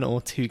the 1 or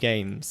 2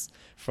 games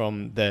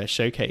from the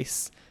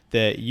showcase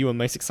that you were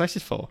most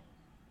excited for?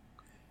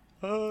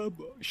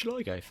 Should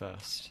I go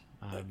first?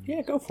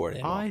 Yeah, go for it.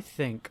 Emil. I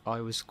think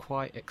I was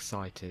quite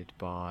excited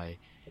by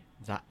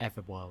that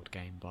Everwild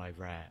game by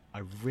Rare. I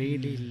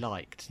really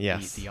liked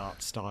the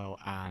art style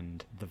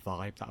and the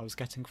vibe that I was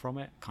getting from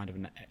it. Kind of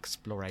an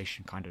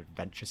exploration, kind of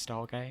adventure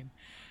style game.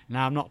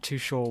 Now, I'm not too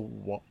sure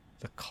what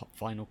the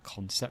final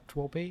concept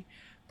will be.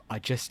 I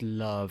just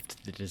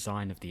loved the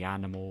design of the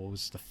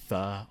animals. The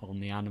fur on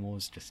the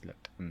animals just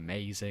looked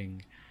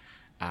amazing.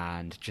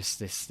 And just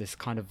this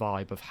kind of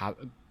vibe of how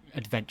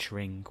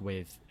adventuring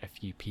with a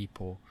few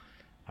people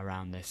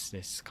around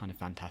this kind of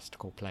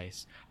fantastical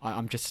place.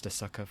 I'm just a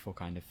sucker for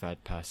kind of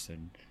third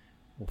person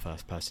or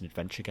first person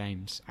adventure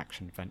games,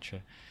 action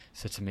adventure.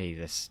 So to me,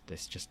 this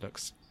just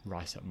looks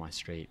right up my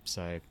street.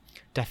 So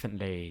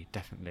definitely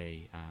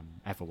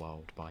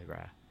Everwild by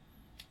Rare.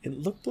 It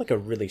looked like a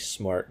really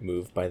smart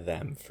move by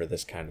them for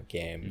this kind of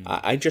game.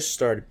 I just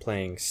started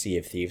playing Sea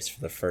of Thieves for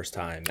the first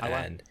time,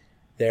 and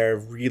they're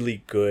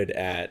really good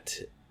at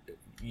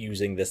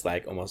using this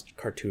like almost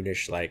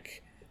cartoonish,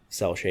 like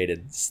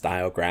cel-shaded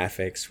style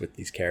graphics with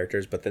these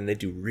characters, but then they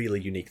do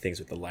really unique things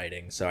with the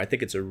lighting. So I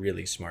think it's a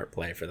really smart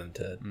play for them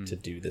to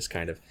do this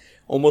kind of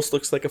almost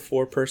looks like a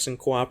 4-person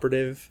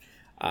cooperative.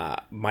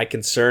 My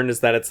concern is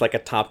that it's like a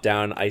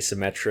top-down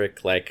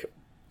isometric like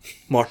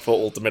Marvel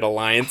Ultimate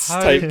Alliance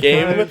type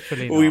game.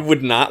 We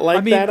would not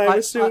like that, I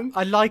assume.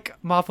 I like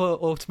Marvel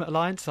Ultimate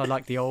Alliance. I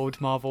like the old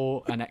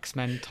Marvel and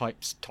X-Men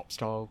types,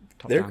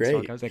 They're great.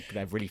 Style games.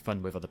 They're really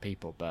fun with other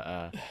people,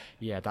 but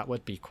yeah, that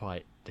would be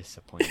quite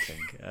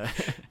disappointing.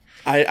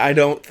 I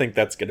don't think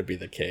that's going to be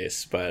the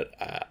case, but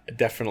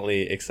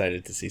definitely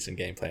excited to see some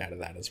gameplay out of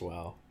that as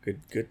well.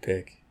 Good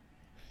pick.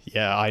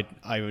 Yeah,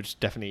 I would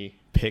definitely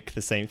pick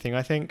the same thing,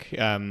 I think.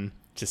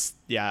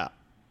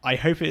 I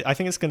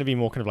think it's going to be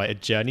more kind of like a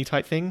journey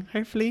type thing,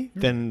 hopefully,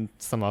 than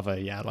some other,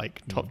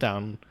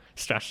 top-down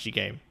strategy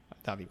game.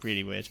 That'd be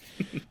really weird.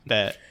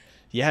 But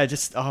yeah,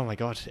 just, oh my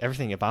god,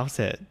 everything about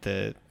it.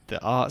 The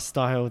art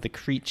style, the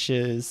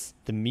creatures,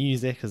 the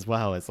music as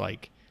well is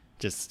like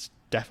just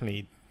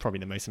definitely probably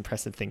the most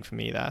impressive thing for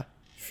me there.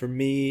 For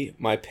me,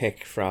 my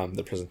pick from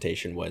the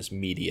presentation was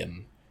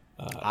Medium.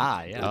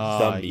 Oh,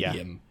 The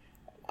Medium.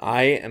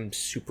 I am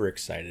super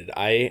excited.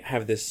 I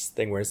have this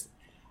thing where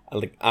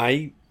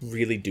I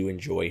really do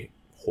enjoy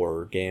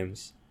horror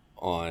games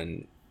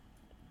on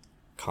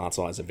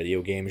console as a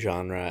video game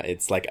genre.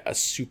 It's like a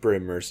super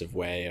immersive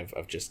way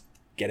of just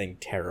getting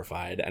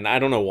terrified. And I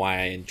don't know why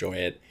I enjoy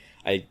it.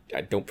 I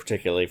don't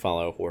particularly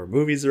follow horror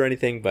movies or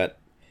anything, but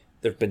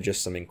there have been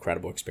just some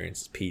incredible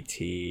experiences.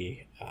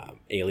 PT,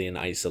 Alien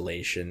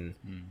Isolation,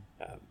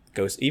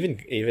 Ghost, even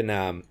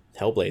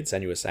Hellblade: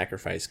 Senua's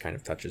Sacrifice kind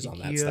of touches on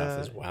that stuff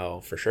as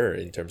well, for sure,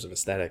 in terms of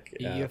aesthetic.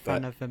 Are you a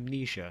fan of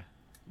Amnesia?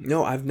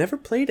 No, I've never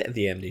played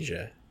the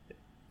Amnesia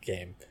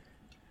game.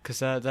 Because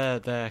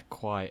they're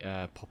quite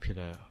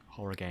popular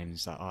horror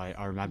games that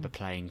I remember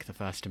playing the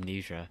first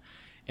Amnesia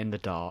in the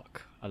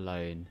dark,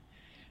 alone.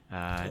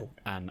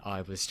 And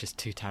I was just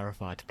too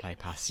terrified to play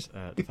past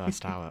the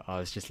first hour. I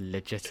was just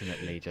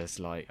legitimately just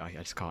like, I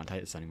just can't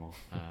take this anymore.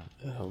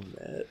 Oh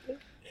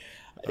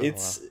man,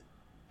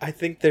 I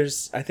think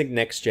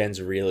next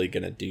gen's really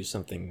gonna do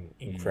something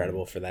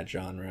incredible for that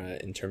genre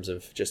in terms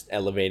of just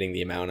elevating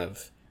the amount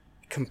of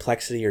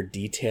complexity or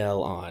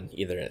detail on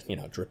either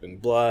dripping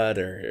blood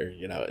or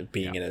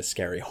being in a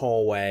scary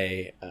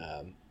hallway.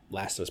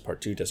 Last of Us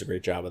Part 2 does a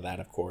great job of that,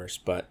 of course,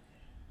 but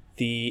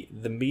the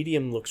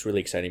Medium looks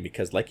really exciting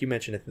because, like you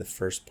mentioned in the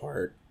first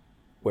part,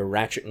 where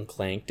Ratchet and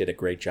Clank did a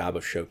great job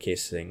of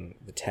showcasing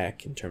the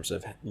tech in terms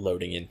of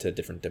loading into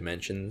different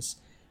dimensions,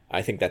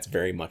 I think that's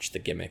very much the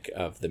gimmick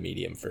of the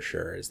Medium for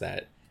sure, is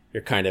that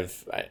you're kind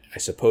of, I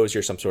suppose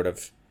you're some sort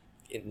of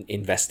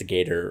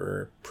investigator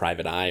or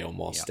private eye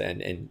almost,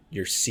 and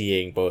you're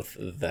seeing both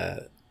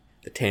the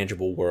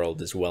tangible world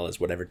as well as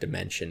whatever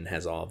dimension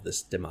has all of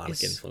this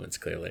demonic influence.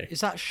 Clearly, is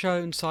that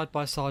shown side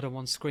by side on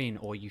one screen,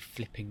 or are you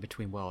flipping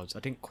between worlds? I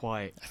didn't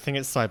quite. I think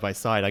it's side by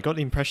side. I got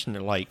the impression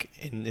that like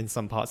in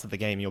some parts of the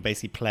game you're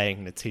basically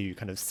playing the two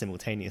kind of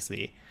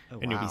simultaneously,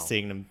 and you'll be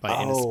seeing them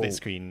in a split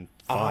screen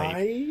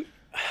vibe.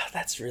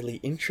 That's really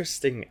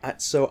interesting.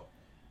 So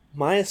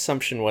my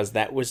assumption was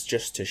that was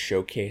just to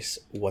showcase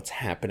what's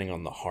happening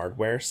on the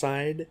hardware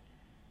side.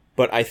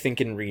 But I think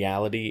in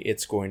reality,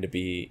 it's going to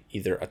be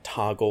either a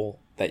toggle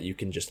that you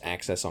can just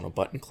access on a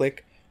button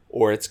click,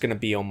 or it's going to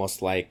be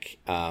almost like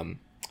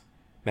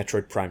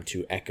Metroid Prime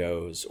 2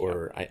 Echoes,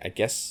 or I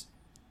guess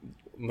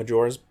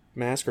Majora's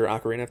Mask or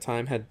Ocarina of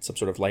Time had some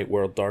sort of light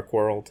world, dark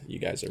world. You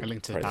guys are A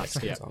Link to the Past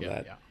on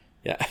that.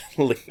 Yeah,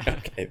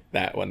 okay,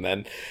 that one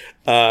then.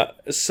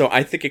 So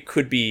I think it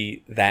could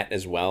be that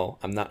as well.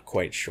 I'm not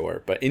quite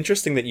sure, but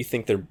interesting that you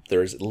think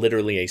there's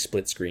literally a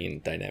split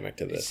screen dynamic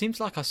to this. It seems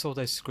like I saw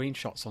those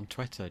screenshots on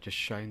Twitter just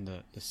showing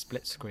the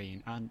split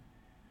screen, and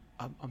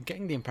I'm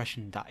getting the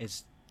impression that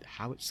is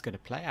how it's going to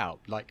play out.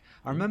 Like,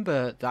 I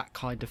remember that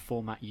kind of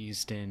format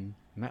used in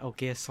Metal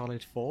Gear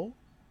Solid 4.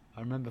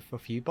 I remember for a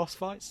few boss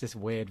fights, this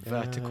weird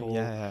vertical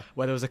where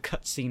there was a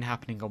cutscene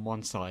happening on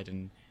one side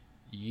and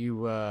you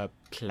were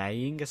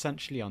playing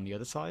essentially on the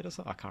other side or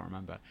something. I can't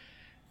remember.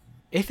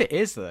 If it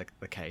is the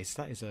case,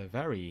 that is a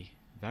very,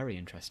 very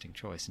interesting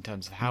choice in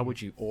terms of how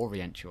would you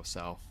orient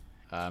yourself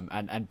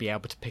and be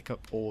able to pick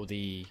up all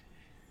the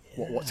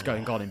what's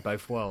going on in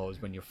both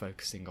worlds when you're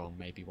focusing on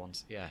maybe one.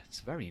 Yeah, it's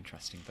a very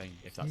interesting thing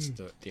if that's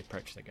the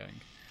approach they're going.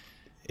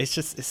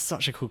 It's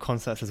such a cool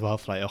concept as well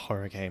for like a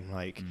horror game.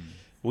 Like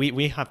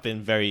we have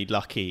been very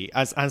lucky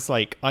as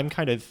like I'm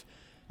kind of,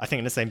 I think,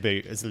 in the same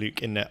boat as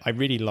Luke in that I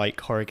really like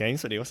horror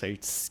games, but they also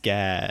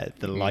scare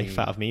the life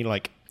out of me.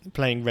 Like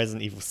playing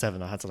Resident Evil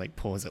 7, I had to like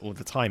pause it all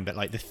the time, but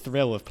like the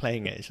thrill of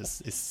playing it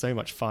is so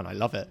much fun. I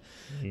love it.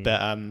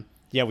 But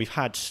yeah, we've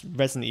had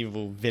Resident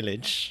Evil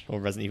Village or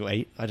Resident Evil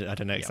 8. I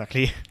don't know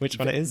exactly which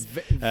one it is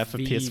for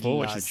PS4,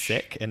 which is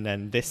sick. And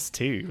then this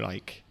too,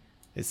 like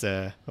it's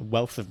a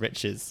wealth of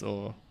riches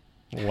or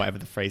whatever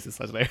the phrase is,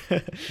 I don't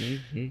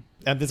know.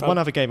 And there's one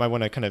other game I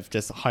want to kind of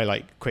just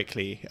highlight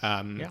quickly.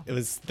 It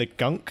was The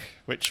Gunk,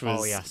 which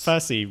was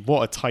firstly,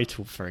 what a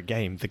title for a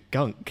game, The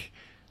Gunk.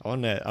 I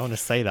want to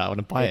say that. I want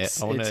to buy it.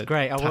 It's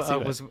great. I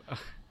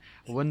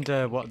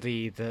wonder what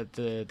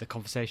the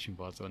conversation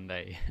was when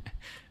they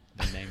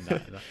named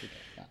that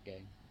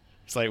game.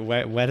 It's like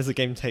where does the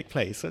game take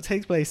place? So it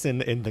takes place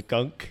in The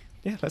Gunk.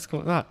 Yeah, let's call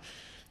it that.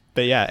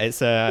 But yeah,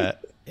 it's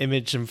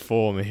Image and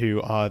Form,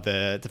 who are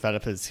the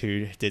developers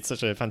who did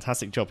such a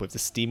fantastic job with the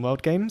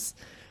SteamWorld games.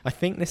 I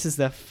think this is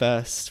their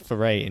first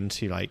foray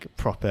into like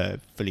proper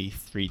fully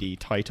 3D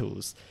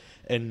titles,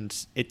 and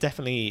it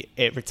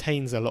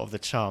retains a lot of the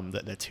charm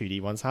that the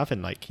 2D ones have,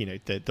 and like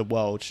the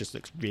world just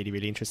looks really,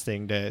 really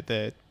interesting.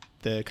 The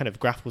kind of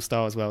graphical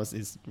style as well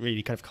is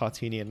really kind of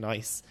cartoony and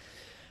nice.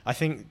 I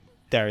think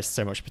there is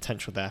so much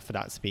potential there for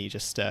that to be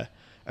just a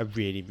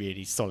really,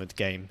 really solid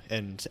game,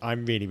 and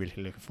I'm really, really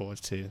looking forward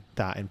to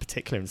that in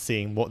particular and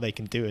seeing what they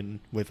can do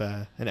with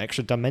an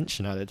extra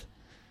dimension added.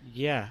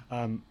 Yeah.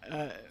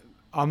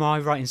 Am I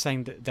right in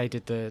saying that they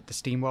did the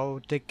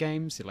SteamWorld Dig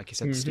games, like you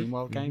said, the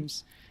SteamWorld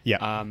games?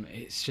 Yeah.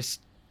 It's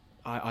just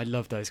I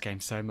love those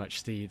games so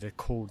much. The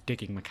cool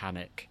digging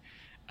mechanic,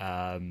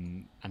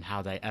 and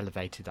how they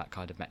elevated that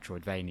kind of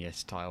Metroidvania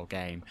style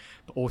game,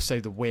 but also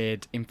the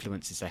weird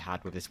influences they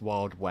had with this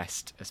Wild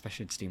West,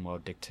 especially in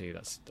SteamWorld Dig 2.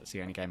 That's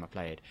the only game I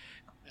played.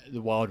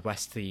 The Wild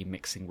West theme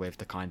mixing with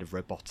the kind of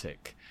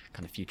robotic,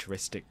 kind of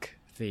futuristic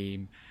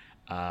theme,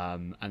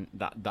 and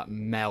that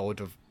meld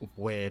of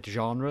weird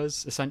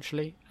genres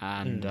essentially.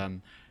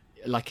 And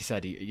like you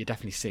said, you're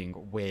definitely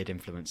seeing weird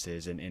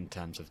influences in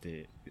terms of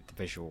the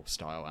visual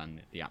style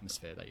and the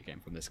atmosphere that you're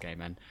getting from this game.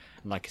 And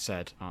like I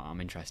said,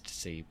 I'm interested to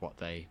see what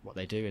they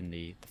do in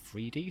the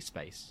 3D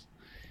space.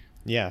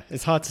 Yeah,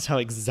 it's hard to tell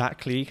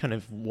exactly kind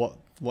of what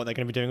they're going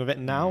to be doing with it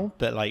now,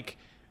 but like,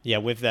 yeah,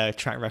 with their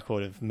track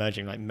record of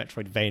merging like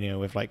Metroidvania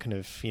with like kind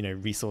of, you know,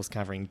 resource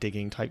gathering,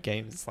 digging type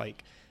games,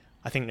 like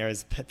I think there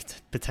is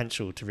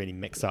potential to really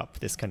mix up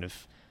this kind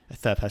of a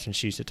third-person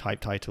shooter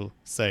type title.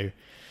 So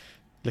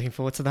looking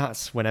forward to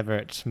that whenever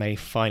it may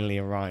finally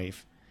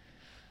arrive.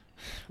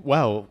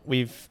 Well,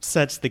 we've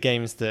said the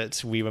games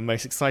that we were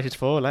most excited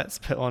for. Let's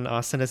put on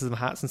our cynicism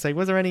hats and say,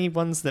 was there any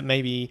ones that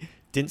maybe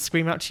didn't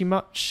scream out too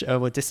much or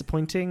were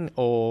disappointing,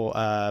 or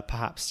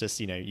perhaps just,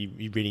 you know,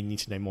 you really need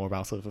to know more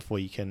about it before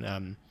you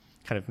can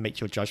kind of make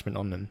your judgment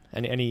on them?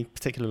 Any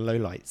particular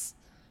lowlights?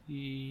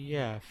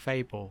 Yeah,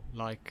 Fable.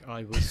 Like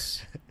I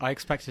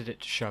expected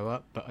it to show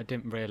up, but I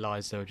didn't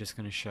realise they were just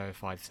going to show a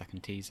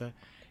 5-second teaser,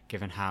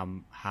 given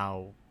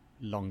how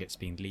long it's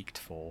been leaked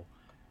for,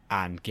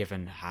 and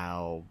given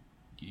how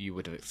you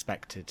would have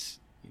expected,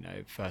 you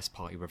know, first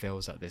party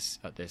reveals at this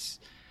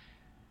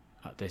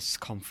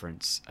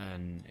conference.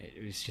 And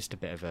it was just a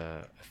bit of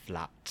a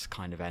flat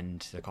kind of end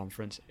to the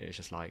conference. It was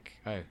just like,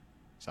 oh,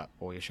 is that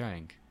all you're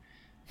showing?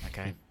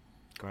 Okay,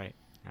 great.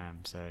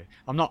 So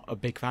I'm not a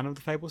big fan of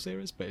the Fable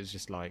series, but it's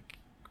just like,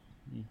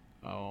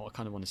 I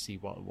kind of want to see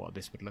what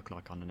this would look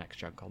like on the next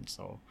gen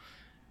console.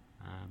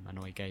 And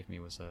all he gave me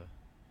was a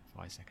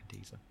 5-second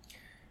teaser.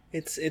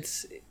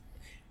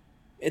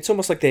 It's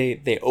almost like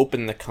they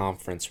open the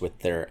conference with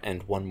their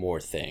 "and one more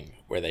thing,"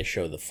 where they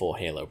show the full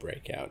Halo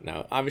breakout.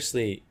 Now,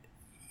 obviously,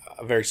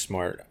 a very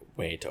smart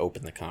way to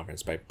open the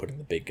conference by putting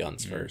the big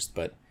guns first,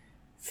 but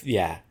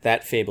yeah,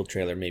 that Fable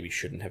trailer maybe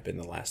shouldn't have been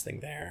the last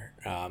thing there.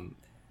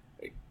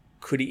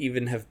 Could it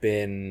even have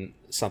been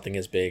something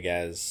as big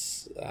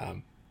as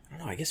I don't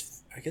know? I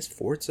guess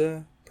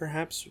Forza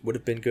perhaps would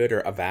have been good, or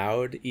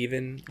Avowed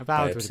even. Avowed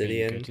by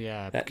Obsidian. Would have been good,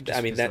 yeah.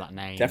 That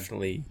name.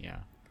 Definitely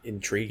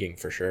intriguing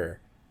for sure.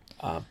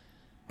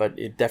 But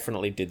it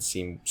definitely did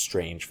seem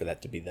strange for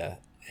that to be the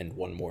 "and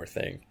one more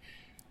thing."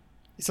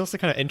 It's also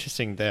kind of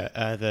interesting that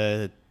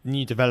the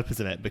new developers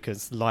in it,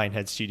 because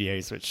Lionhead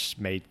Studios, which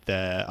made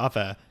the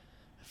other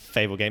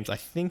Fable games, I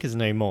think is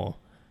no more.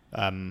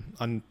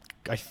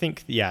 I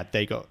think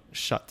they got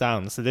shut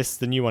down. So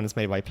the new one is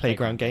made by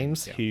Playground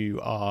Games, who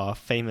are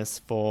famous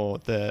for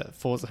the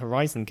Forza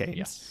Horizon games.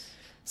 Yes.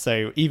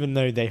 So even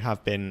though they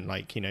have been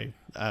like, you know,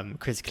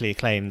 critically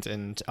acclaimed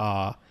and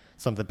are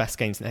some of the best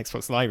games in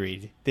Xbox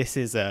library, this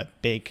is a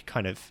big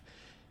kind of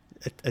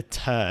a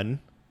turn.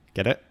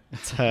 Get it? A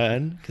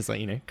turn, because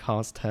like, you know,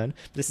 cars turn.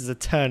 This is a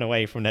turn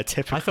away from their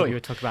typical. I thought you were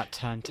talking about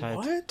Turn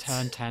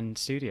 10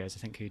 Studios, I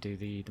think, who do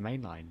the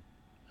mainline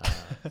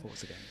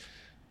Forza games.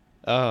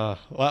 Oh,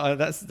 well,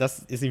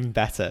 that's even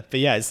better. But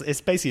yeah,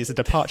 it's basically a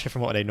departure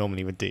from what they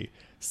normally would do.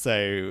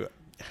 So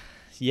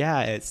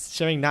yeah, it's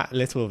showing that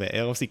little of it. It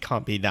obviously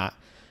can't be that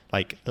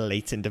like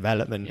late in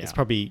development. Yeah. It's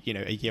probably, you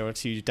know, a year or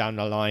two down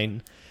the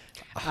line.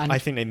 And I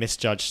think they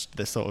misjudged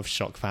the sort of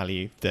shock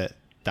value that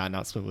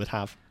announcement would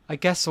have. I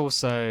guess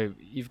also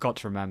you've got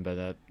to remember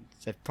that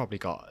they've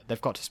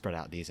got to spread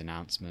out these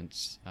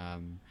announcements.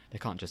 They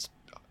can't just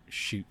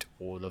shoot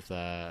all of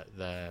their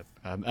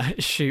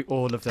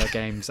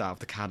games out of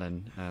the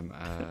cannon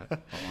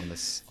on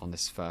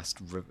this first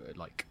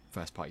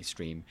party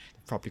stream.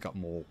 They've probably got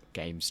more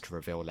games to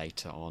reveal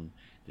later on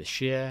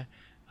this year,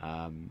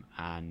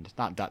 and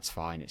that's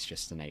fine. It's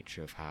just the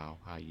nature of how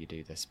you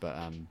do this, but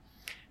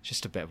it's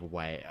just a bit of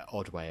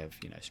odd way of,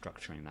 you know,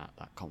 structuring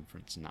that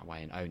conference in that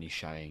way and only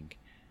showing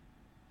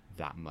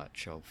that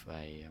much of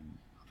a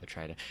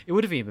trailer. It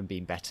would have even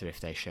been better if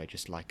they showed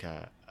just like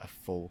a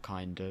full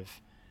kind of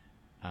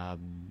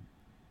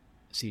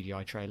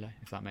CGI trailer,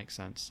 if that makes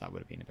sense. That would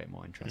have been a bit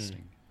more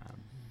interesting.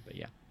 But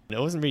yeah, I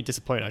wasn't really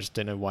disappointed. I just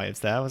don't know why it's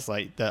there. It was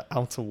like the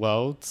Outer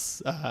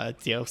Worlds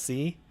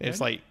DLC. It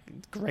was like,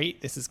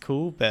 great, this is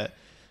cool, but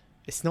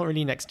it's not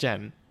really next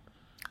gen.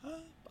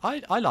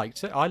 I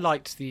liked it. I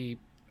liked the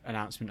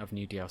announcement of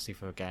new DLC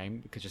for a game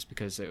because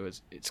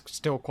it's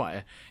still quite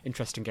an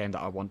interesting game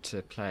that I want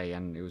to play,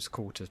 and it was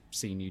cool to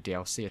see new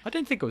DLC. I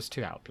don't think it was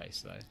too out of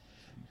place though.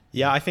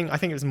 Yeah, I think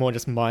it was more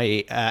just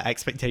my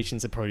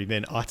expectations had probably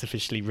been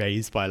artificially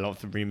raised by a lot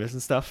of the rumors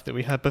and stuff that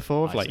we heard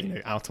before, of like, you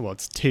know, Outer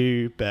Worlds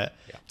 2. But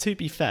to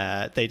be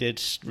fair, they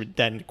did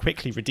then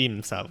quickly redeem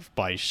themselves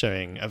by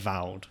showing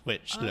Avowed,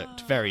 which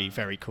looked very,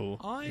 very cool.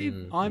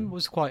 I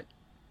was quite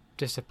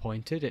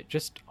disappointed. It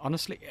just,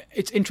 honestly,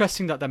 it's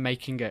interesting that they're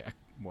making it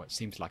what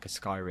seems like a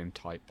Skyrim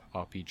type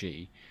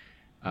RPG.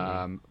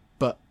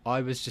 But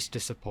I was just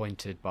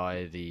disappointed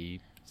by the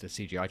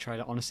CGI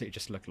trailer. Honestly, it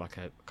just looked like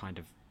a kind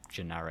of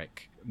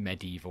generic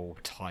medieval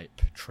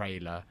type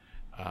trailer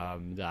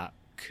that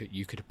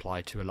you could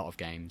apply to a lot of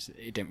games.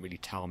 It didn't really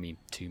tell me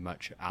too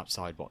much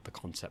outside what the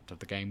concept of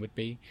the game would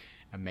be,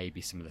 and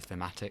maybe some of the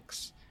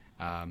thematics.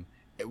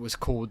 It was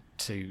cool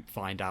to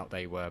find out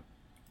they were,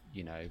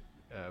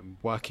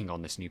 working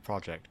on this new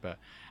project, but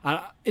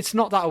it's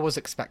not that I was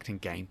expecting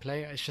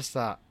gameplay. It's just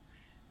that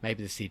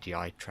maybe the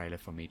CGI trailer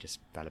for me just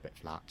fell a bit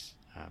flat.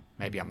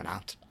 Maybe I'm an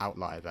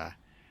outlier there,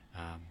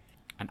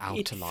 an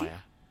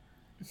outlier.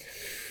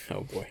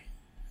 Oh boy,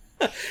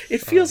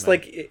 it feels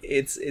like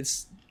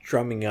it's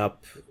drumming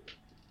up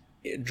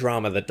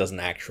drama that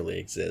doesn't actually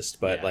exist.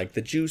 But like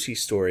the juicy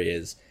story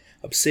is,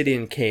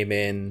 Obsidian came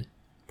in,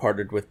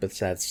 partnered with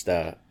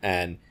Bethesda,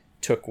 and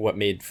took what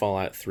made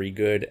Fallout 3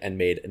 good and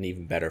made an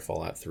even better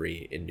Fallout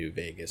 3 in New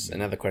Vegas. And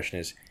now the question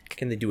is,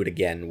 can they do it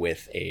again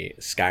with a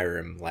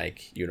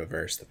Skyrim-like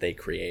universe that they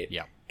create?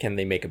 Yeah. Can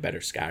they make a better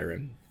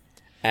Skyrim?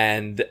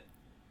 And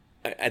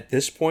at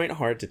this point,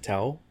 hard to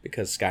tell,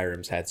 because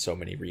Skyrim's had so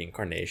many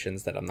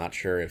reincarnations that I'm not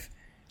sure if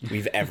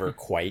we've ever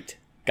quite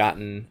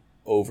gotten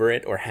over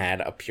it or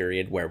had a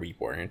period where we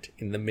weren't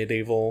in the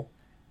medieval,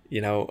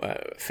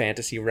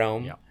 fantasy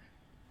realm. Yeah.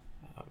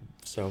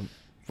 So...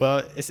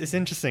 Well, it's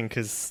interesting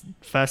because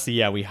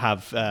firstly, we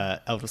have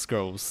Elder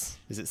Scrolls.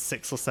 Is it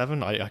 6 or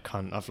 7? I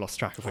can't. I've lost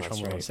track of which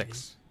one we're on.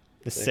 6.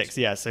 The 6,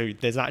 yeah. So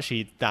there's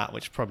actually that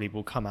which probably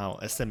will come out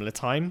at a similar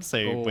time.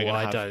 So we're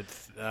gonna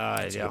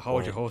have...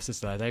 hold your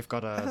horses there. They've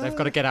got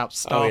to get out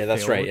Starfield. Oh yeah,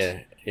 that's right.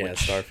 Yeah,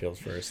 Starfield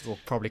first. Will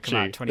probably come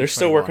out 2021. They're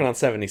still working on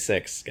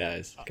 76,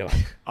 guys. Come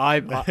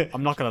on.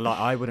 I'm not gonna lie.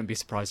 I wouldn't be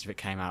surprised if it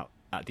came out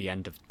at the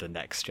end of the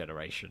next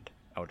generation.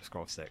 Elder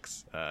Scrolls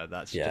 6.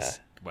 That's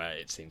just where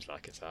it seems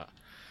like it's at.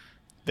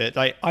 But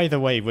like either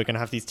way, we're going to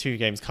have these two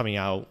games coming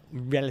out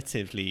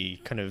relatively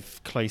kind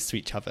of close to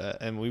each other,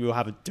 and we will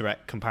have a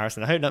direct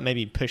comparison. I hope that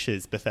maybe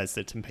pushes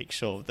Bethesda to make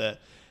sure that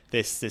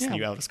this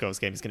new Elder Scrolls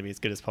game is going to be as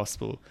good as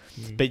possible.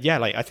 But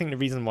I think the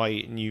reason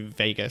why New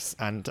Vegas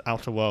and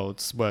Outer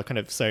Worlds were kind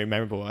of so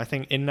memorable, I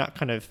think in that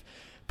kind of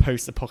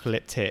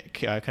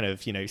post-apocalyptic kind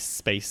of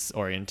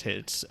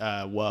space-oriented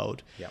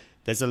world,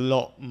 there's a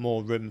lot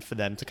more room for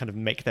them to kind of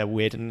make their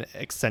weird and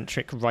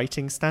eccentric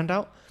writing stand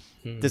out.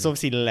 There's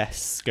obviously less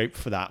scope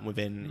for that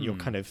within your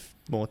kind of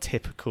more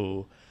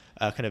typical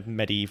kind of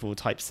medieval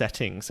type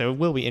setting. So it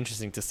will be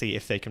interesting to see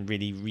if they can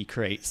really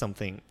recreate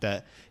something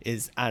that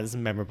is as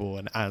memorable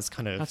and as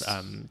kind of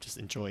just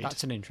enjoyed.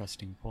 That's an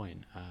interesting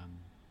point.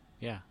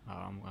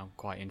 I'm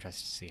quite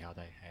interested to see how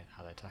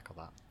they tackle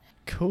that.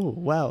 Cool.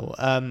 Well,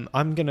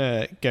 I'm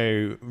gonna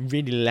go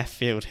really left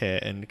field here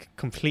and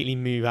completely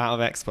move out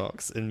of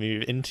Xbox and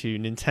move into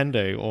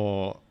Nintendo,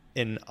 or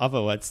in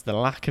other words, the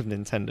lack of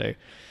Nintendo.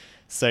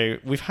 So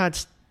we've had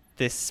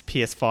this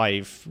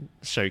PS5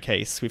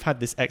 showcase, we've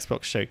had this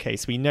Xbox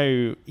showcase. We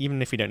know,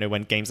 even if we don't know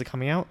when games are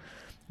coming out,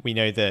 we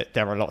know that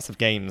there are lots of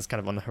games kind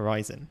of on the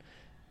horizon.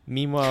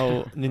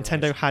 Meanwhile,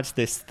 Nintendo had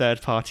this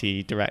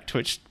third-party direct,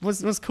 which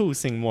was cool,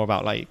 seeing more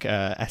about like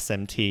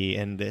SMT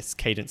and this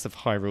Cadence of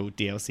Hyrule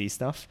DLC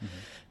stuff.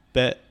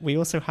 But we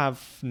also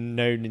have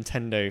no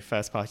Nintendo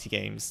first-party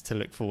games to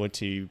look forward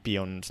to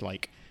beyond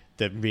like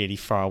the really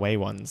far-away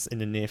ones in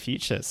the near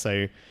future.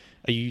 So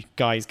are you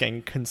guys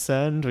getting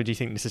concerned, or do you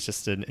think this is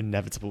just an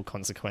inevitable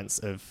consequence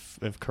of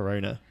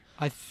Corona?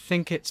 I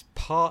think it's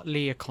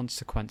partly a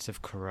consequence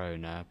of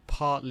Corona,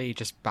 partly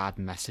just bad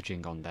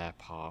messaging on their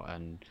part,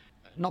 and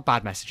not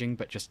bad messaging,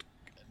 but just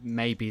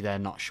maybe they're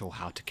not sure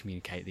how to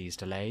communicate these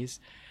delays.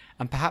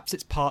 And perhaps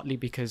it's partly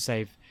because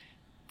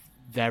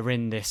they're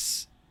in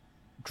this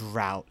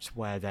drought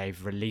where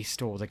they've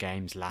released all the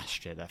games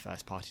last year, their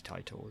first party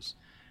titles,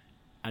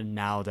 and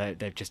now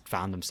they've just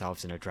found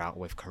themselves in a drought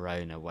with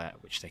Corona,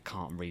 which they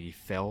can't really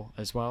fill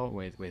as well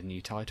with new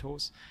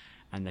titles,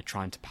 and they're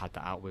trying to pad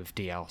that out with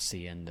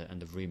DLC and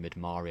the rumored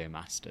Mario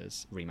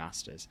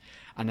remasters.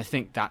 And I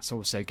think that's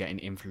also getting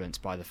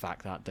influenced by the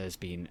fact that there's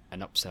been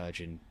an upsurge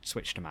in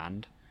Switch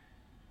demand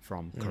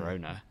from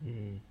Corona,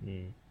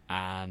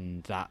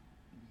 and that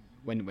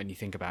when you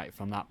think about it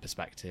from that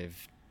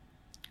perspective,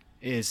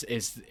 is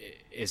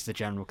the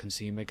general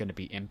consumer going to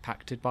be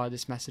impacted by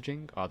this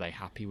messaging? Are they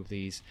happy with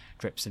these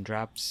drips and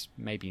drabs?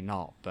 Maybe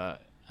not,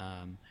 but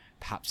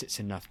perhaps it's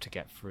enough to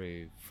get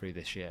through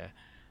this year.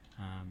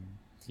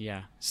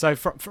 So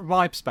from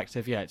my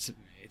perspective,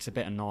 it's a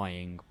bit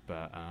annoying,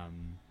 but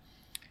I'm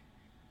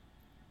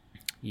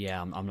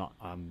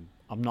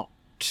not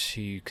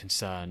too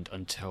concerned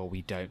until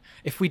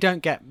if we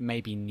don't get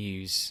maybe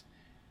news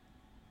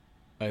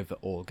over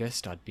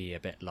August. I'd be a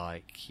bit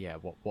like,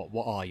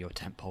 what are your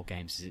tentpole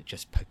games? Is it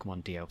just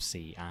Pokemon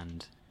DLC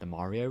and the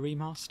Mario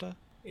remaster?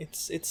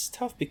 It's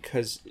tough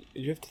because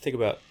you have to think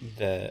about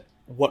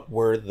what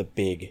were the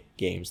big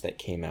games that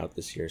came out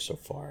this year so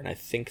far, and I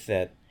think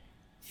that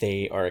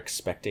they are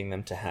expecting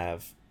them to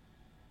have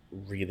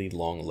really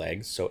long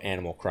legs. So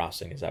Animal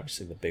Crossing is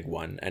obviously the big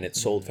one, and it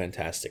sold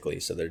fantastically,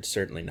 so they're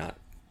certainly not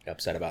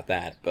upset about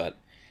that. But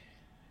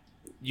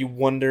you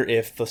wonder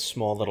if the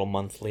small little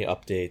monthly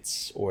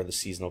updates or the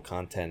seasonal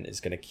content is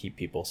going to keep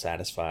people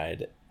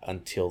satisfied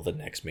until the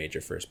next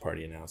major first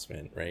party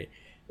announcement, right?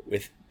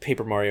 With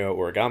Paper Mario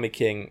Origami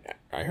King,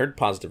 I heard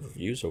positive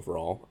reviews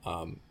overall,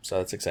 so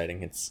that's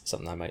exciting. It's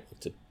something I might look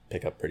to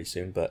pick up pretty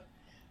soon. But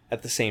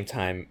at the same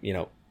time,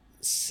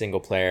 single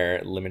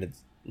player,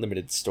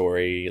 limited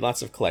story,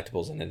 lots of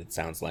collectibles in it. It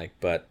sounds like,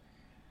 but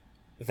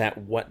that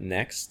what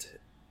next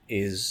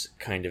is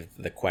kind of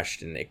the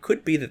question. It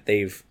could be that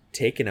they've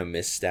taken a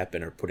misstep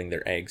and are putting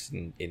their eggs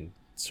in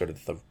sort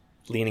of the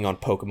leaning on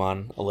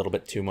Pokemon a little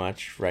bit too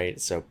much, right?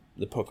 So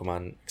the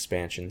Pokemon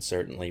expansion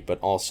certainly, but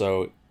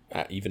also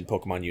even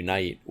Pokemon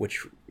Unite,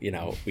 which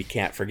we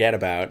can't forget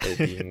about as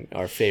being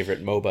our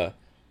favorite MOBA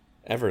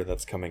ever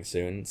that's coming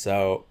soon.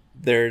 So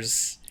there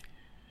is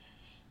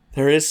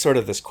sort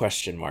of this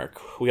question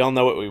mark. We all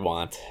know what we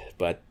want,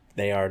 but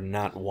they are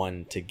not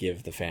one to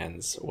give the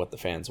fans what the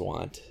fans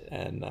want.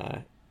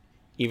 And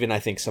even I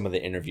think some of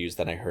the interviews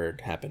that I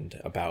heard happened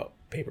about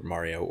Paper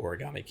Mario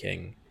Origami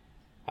King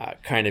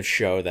kind of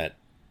show that,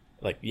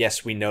 like,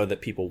 yes, we know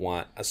that people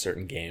want a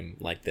certain game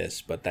like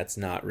this, but that's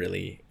not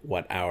really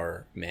what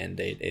our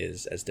mandate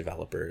is as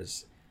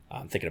developers.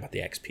 Thinking about the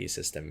XP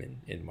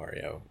system in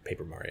Mario,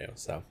 Paper Mario.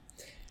 So,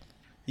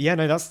 yeah,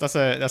 no, that's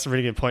a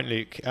really good point,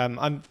 Luke.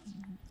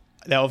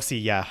 They're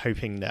obviously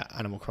hoping that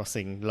Animal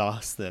Crossing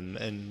lasts them,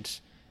 and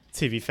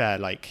to be fair,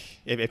 like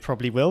it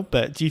probably will.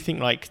 But do you think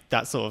like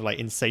that sort of like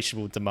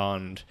insatiable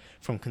demand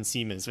from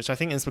consumers, which I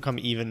think has become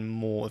even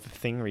more of a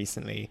thing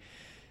recently?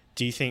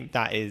 Do you think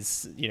that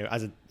is,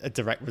 as a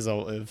direct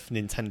result of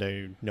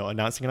Nintendo not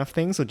announcing enough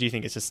things, or do you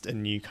think it's just a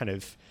new kind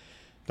of,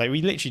 like,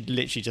 we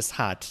literally just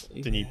had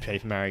the new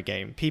Paper Mario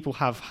game. People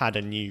have had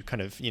a new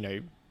kind of,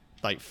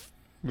 like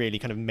really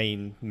kind of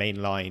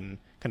mainline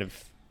kind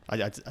of, I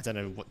don't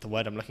know what the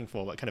word I'm looking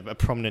for, but kind of a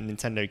prominent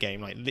Nintendo game,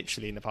 like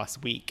literally in the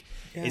past week.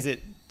 Yeah.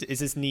 Is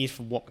this need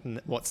for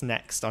what's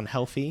next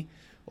unhealthy,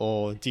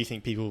 or do you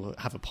think people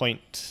have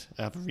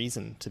a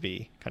reason to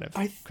be kind of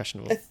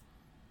questionable?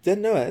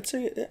 No,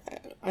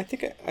 I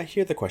think I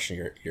hear the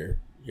question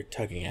you're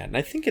tugging at, and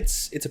I think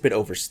it's a bit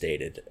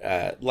overstated.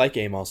 Like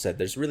Amal said,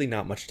 there's really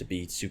not much to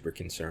be super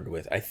concerned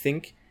with. I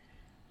think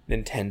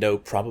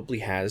Nintendo probably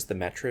has the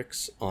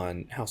metrics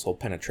on household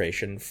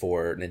penetration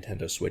for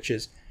Nintendo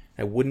Switches.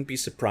 I wouldn't be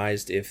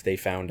surprised if they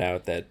found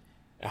out that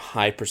a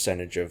high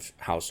percentage of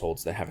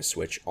households that have a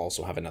Switch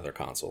also have another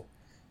console.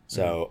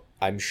 So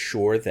I'm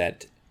sure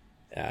that,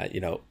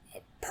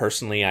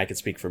 personally, I can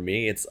speak for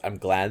me. I'm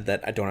glad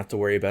that I don't have to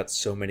worry about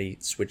so many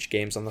Switch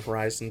games on the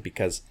horizon,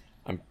 because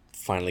I'm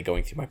finally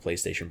going through my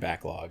PlayStation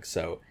backlog.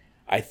 So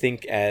I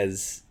think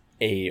as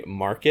a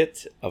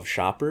market of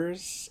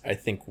shoppers, I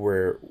think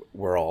we're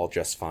all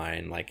just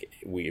fine. Like,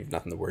 we have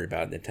nothing to worry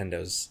about.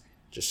 Nintendo's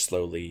just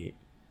slowly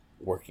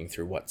working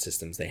through what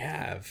systems they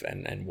have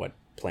and what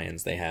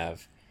plans they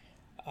have.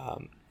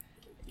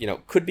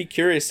 Could be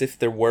curious if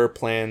there were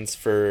plans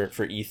for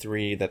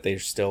E3 that they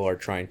still are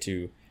trying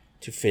to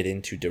fit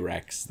into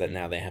directs, that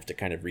now they have to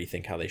kind of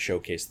rethink how they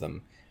showcase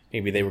them.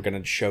 Maybe they were going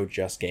to show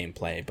just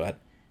gameplay, but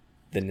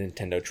the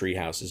Nintendo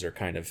treehouses are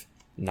kind of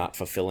not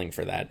fulfilling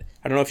for that.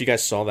 I don't know if you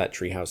guys saw that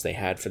treehouse they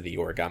had for the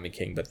Origami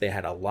King, but they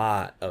had a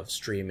lot of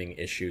streaming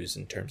issues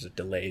in terms of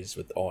delays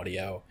with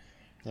audio,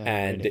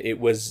 and really? It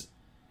was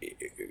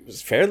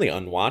fairly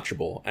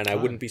unwatchable, and I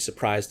wouldn't be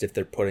surprised if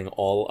they're putting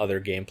all other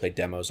gameplay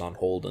demos on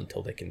hold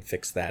until they can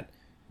fix that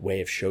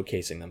way of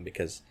showcasing them,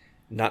 because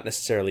not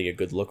necessarily a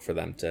good look for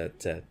them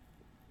to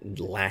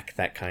lack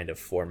that kind of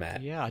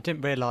format. Yeah, I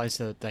didn't realise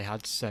that they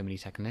had so many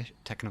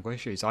technical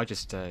issues. I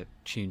just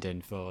tuned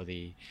in for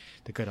the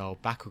good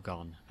old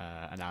Bakugan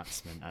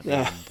announcement at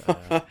the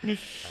end.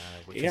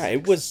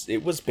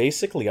 It was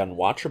basically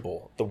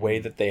unwatchable the way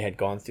that they had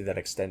gone through that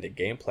extended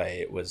gameplay.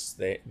 It was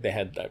they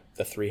had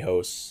the three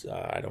hosts.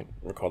 I don't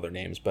recall their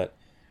names, but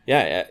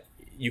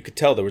you could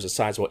tell there was a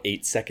sizable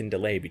 8-second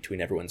delay between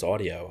everyone's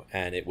audio,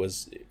 and it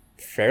was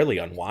fairly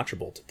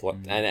unwatchable to play,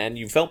 and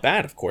you felt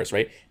bad, of course,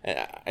 right?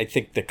 I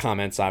think the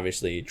comments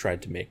obviously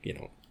tried to make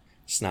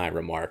snide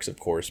remarks, of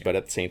course, but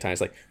at the same time, it's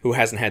like, who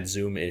hasn't had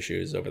Zoom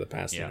issues over the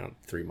past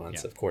 3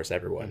 months? Of course,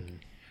 everyone.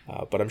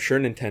 But I'm sure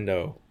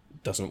Nintendo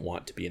doesn't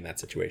want to be in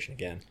that situation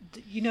again.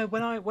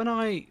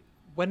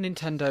 When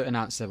Nintendo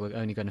announced they were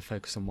only going to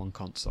focus on one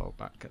console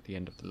back at the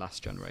end of the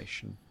last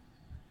generation,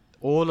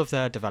 all of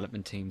their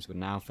development teams would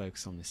now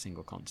focus on this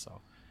single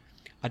console.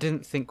 I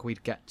didn't think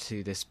we'd get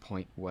to this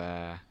point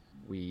where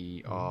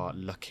we are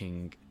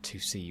looking to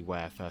see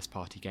where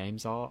first-party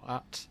games are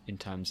at, in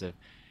terms of,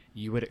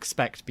 you would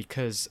expect,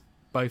 because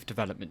all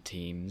development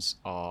teams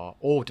are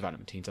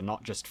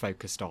not just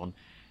focused on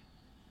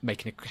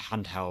making a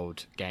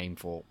handheld game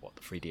for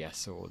the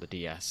 3DS or the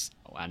DS,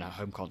 and a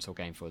home console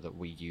game for the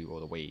Wii U or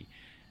the Wii.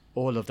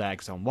 All of their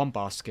eggs on one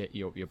basket,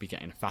 you'll be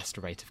getting a faster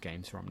rate of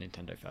games from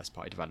Nintendo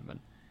first-party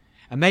development.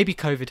 And maybe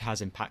COVID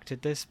has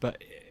impacted this,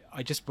 but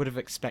I just would have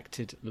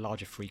expected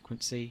larger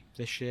frequency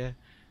this year,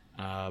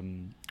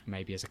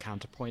 maybe as a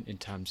counterpoint, in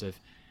terms of,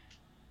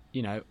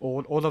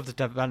 all of the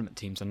development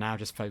teams are now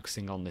just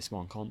focusing on this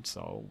one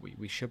console.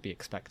 We should be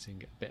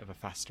expecting a bit of a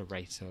faster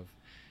rate of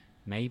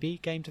maybe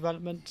game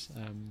development.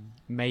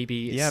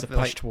 Maybe it's Yeah, a but, push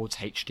like- towards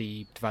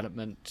HD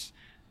development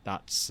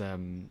that's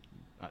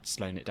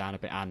slowing it down a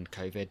bit, and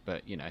COVID.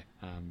 But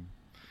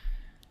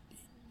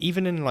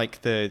Even in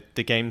like the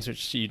games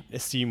which you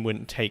assume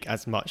wouldn't take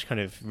as much kind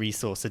of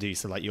resource to do,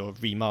 so like your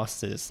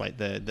remasters, like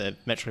the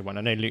Metroid one.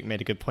 I know Luke made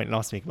a good point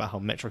last week about how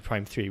Metroid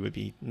Prime 3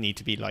 would need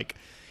to be like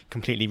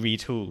completely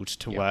retooled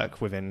to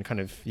work within kind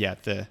of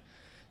the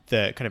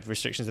kind of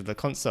restrictions of the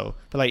console.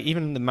 But like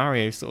even the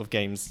Mario sort of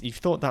games, you've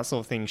thought that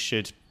sort of thing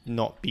should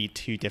not be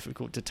too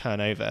difficult to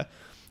turn over.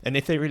 And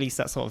if they release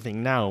that sort of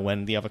thing now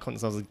when the other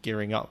consoles are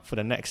gearing up for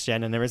the next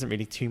gen and there isn't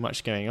really too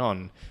much going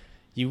on,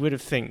 you would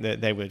have think that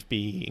they would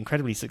be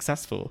incredibly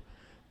successful.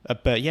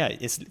 But yeah,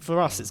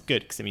 for us, it's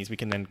good because it means we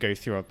can then go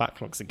through our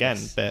backlogs again.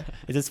 Yes. But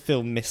it does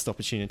feel missed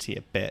opportunity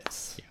a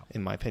bit,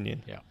 in my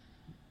opinion.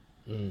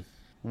 Yeah.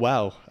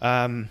 Well,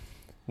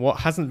 what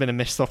hasn't been a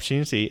missed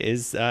opportunity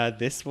is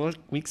this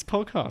week's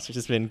podcast, which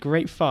has been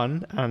great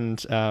fun.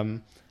 And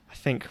I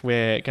think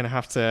we're going to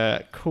have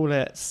to call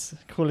it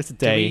a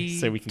day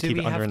so we can keep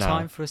it under an hour. Do we have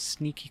time for a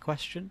sneaky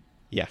question?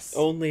 Yes.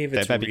 Only if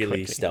it's Better be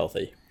really quickly.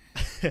 stealthy.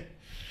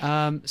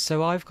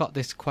 So I've got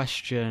this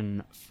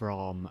question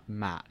from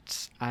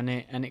Matt, and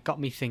it got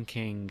me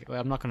thinking. Well,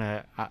 I'm not going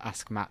to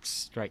ask Matt's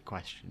straight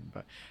question,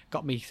 but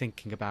got me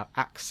thinking about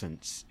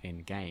accents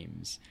in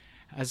games.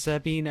 Has there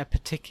been a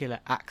particular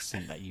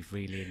accent that you've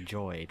really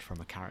enjoyed from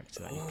a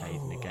character that you played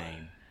in a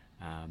game?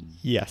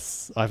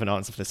 Yes, I have an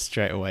answer for this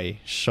straight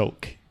away.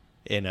 Shulk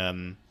in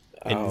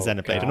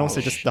Xenoblade, and also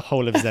gosh. just the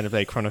whole of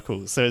Xenoblade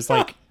Chronicles. So it's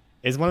like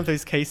it's one of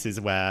those cases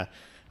where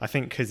I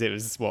think because it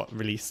was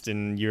released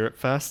in Europe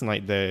first, and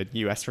like the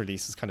US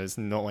release was kind of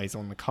not always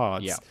on the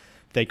cards. Yeah.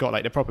 They got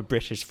like the proper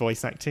British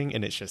voice acting,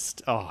 and it's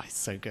just it's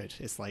so good.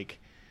 It's like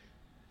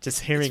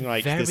just hearing It's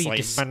like very this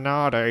like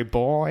Bernardo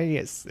boy.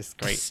 It's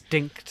great.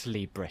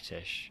 Distinctly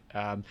British.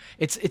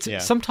 It's Yeah.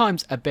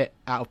 sometimes a bit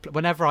out of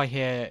whenever I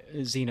hear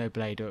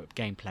Xenoblade or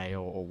gameplay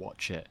or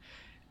watch it.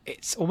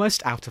 It's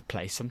almost out of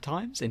place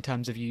sometimes in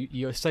terms of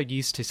you're so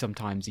used to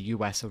sometimes the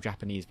US or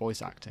Japanese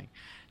voice acting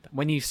that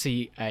when you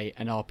see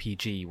an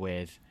RPG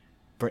with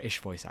British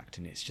voice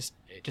acting, it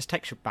just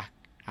takes you back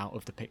out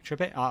of the picture a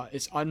bit.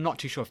 I'm not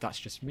too sure if that's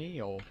just me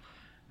or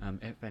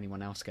if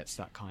anyone else gets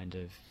that kind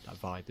of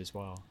that vibe as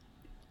well.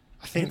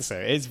 I think so.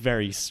 It's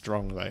very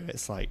strong though.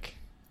 It's like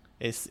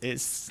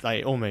it's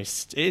like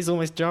it is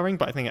almost jarring,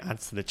 but I think it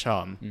adds to the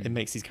charm. It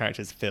makes these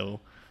characters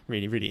feel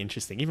really, really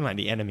interesting. Even like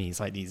the enemies,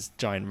 like these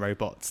giant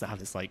robots that have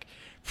this like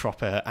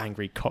proper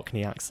angry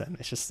Cockney accent.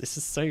 It's just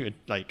so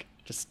like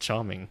just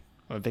charming.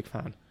 I'm a big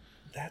fan.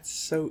 That's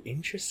so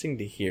interesting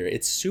to hear.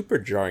 It's super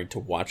jarring to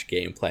watch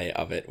gameplay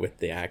of it with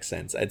the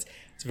accents. It's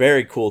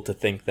very cool to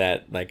think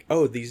that like,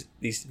 oh, these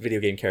video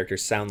game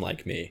characters sound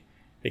like me.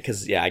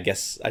 Because I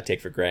guess I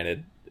take for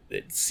granted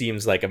it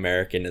seems like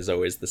American is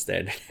always the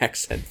standard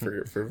accent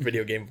for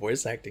video game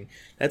voice acting.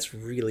 That's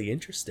really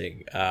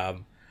interesting.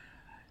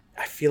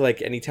 I feel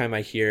like anytime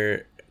I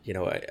hear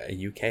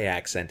a UK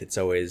accent, it's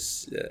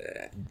always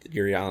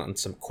you're on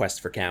some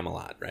quest for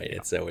Camelot, right?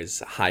 It's always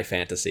high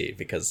fantasy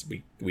because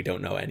we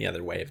don't know any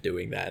other way of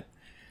doing that.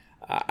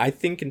 I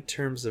think in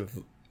terms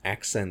of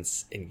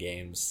accents in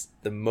games,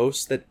 the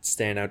most that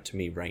stand out to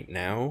me right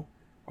now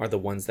are the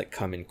ones that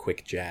come in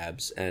quick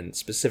jabs, and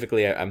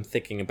specifically I'm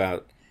thinking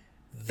about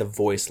the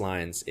voice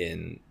lines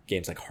in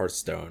games like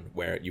Hearthstone,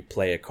 where you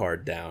play a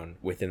card down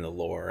within the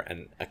lore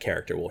and a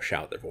character will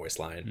shout their voice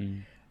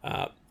line.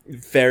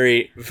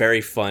 Very,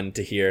 very fun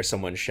to hear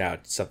someone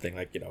shout something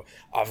like,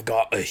 I've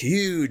got a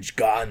huge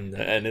gun,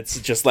 and it's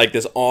just like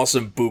this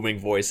awesome booming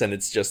voice, and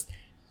it's just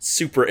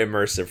super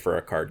immersive for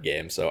a card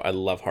game. So I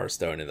love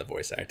Hearthstone and the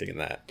voice acting in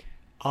that.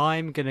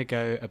 I'm going to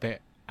go a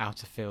bit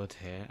out of field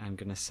here. I'm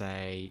going to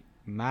say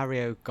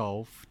Mario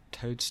Golf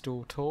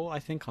Toadstool Tour, I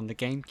think, on the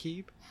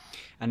GameCube.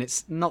 And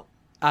it's not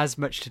as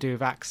much to do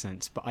with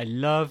accents, but I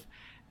love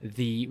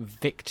the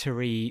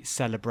victory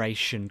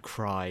celebration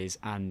cries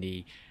and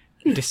the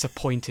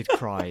disappointed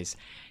cries.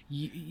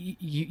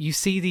 You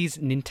see these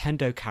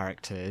Nintendo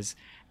characters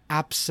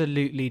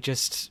absolutely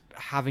just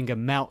having a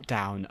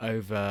meltdown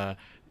over,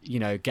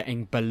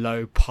 getting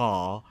below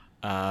par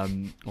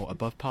or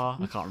above par.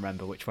 I can't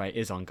remember which way it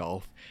is on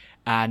golf.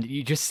 And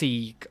you just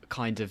see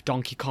kind of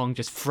Donkey Kong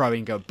just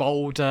throwing a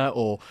boulder,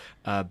 or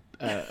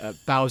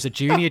Bowser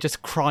Jr.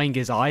 just crying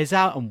his eyes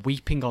out and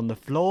weeping on the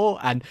floor,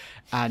 and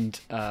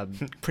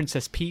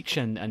Princess Peach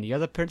and the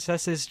other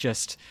princesses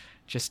just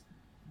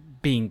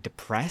being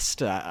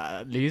depressed,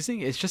 losing.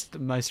 It's just the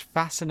most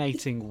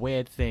fascinating,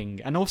 weird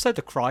thing. And also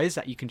the cries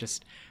that you can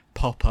just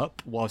pop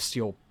up whilst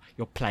you're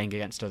playing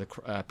against other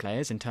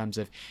players, in terms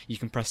of you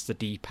can press the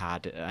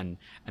D-pad and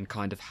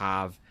kind of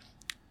have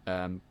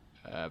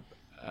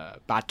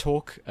bad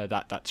talk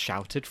that's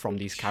shouted from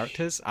these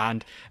characters,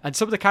 and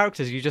some of the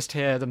characters you just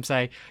hear them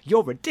say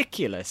 "you're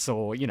ridiculous,"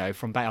 or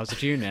from Bowser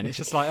Jr., and it's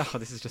just like, oh,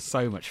 this is just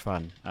so much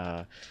fun.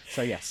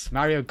 So yes,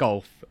 Mario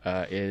Golf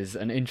is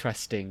an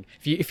interesting.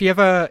 If you're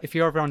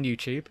ever on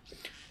YouTube,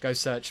 go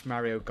search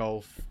Mario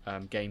Golf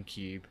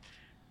GameCube.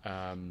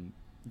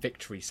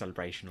 victory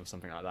celebration or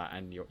something like that,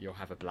 and you'll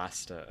have a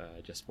blast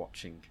at just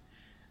watching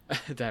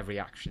their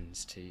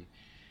reactions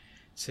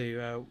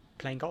to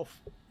playing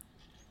golf.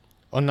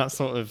 On that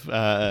sort of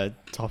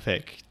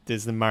topic,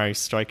 there's the Mario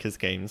Strikers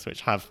games,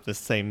 which have the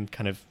same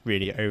kind of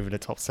really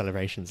over-the-top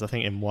celebrations. I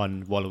think in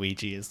one,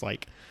 Waluigi is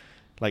like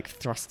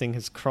thrusting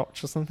his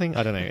crotch or something.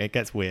 I don't know. It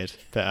gets weird.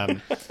 But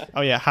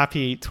oh yeah,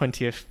 happy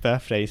 20th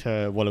birthday to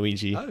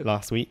Waluigi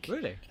last week.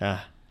 Really?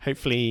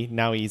 Hopefully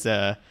now he's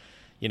in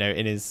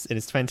his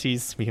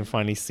 20s, we can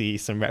finally see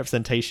some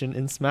representation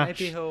in Smash.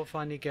 Maybe he'll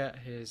finally get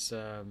his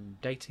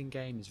dating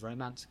game, his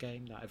romance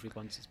game that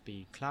everyone's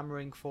been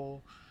clamoring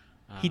for.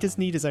 He does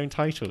need his own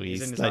title.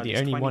 He's like the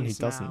only one who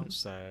doesn't. Now,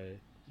 so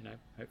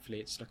hopefully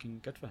it's looking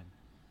good for him.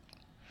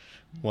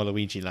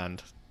 Waluigi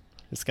Land.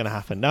 It's going to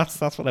happen. That's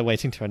what they're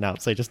waiting to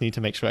announce. They just need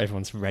to make sure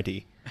everyone's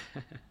ready.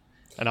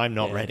 And I'm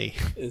not ready.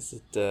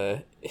 Is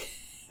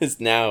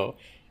now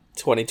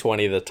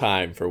 2020 the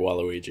time for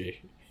Waluigi?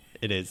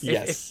 It is.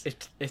 Yes.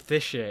 If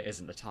this year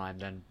isn't the time,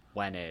 then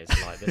when is?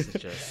 Like, this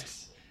is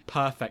just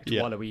perfect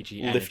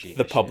Waluigi energy. Lift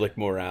the public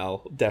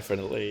morale,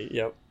 definitely.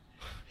 Yep.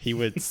 He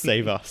would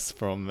save us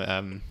from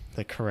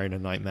the corona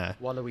nightmare.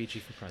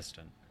 Waluigi for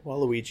president.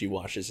 Waluigi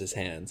washes his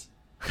hands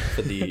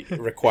for the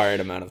required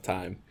amount of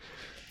time.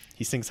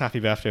 He sings happy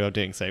birthday while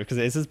doing so because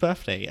it is his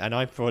birthday, and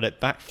I brought it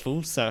back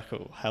full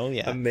circle. Hell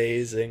yeah.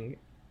 Amazing.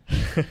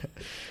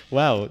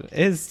 Well,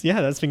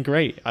 that's been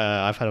great.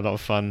 I've had a lot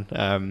of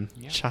fun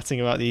chatting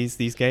about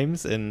these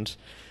games, and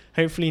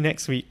hopefully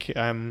next week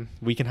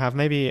we can have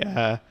maybe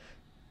a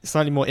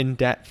slightly more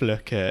in-depth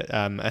look at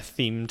a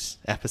themed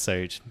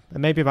episode,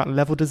 maybe about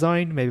level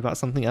design, maybe about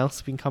something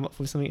else. We can come up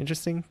with something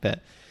interesting.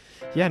 But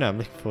yeah, no, I'm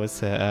looking forward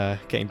to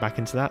getting back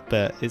into that.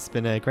 But it's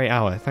been a great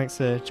hour. Thanks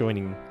for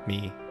joining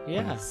me.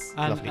 Yeah,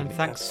 and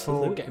thanks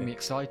for getting me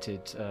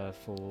excited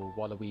for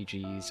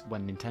Waluigi's,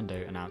 when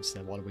Nintendo announced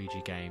their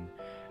Waluigi game,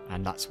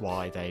 and that's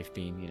why they've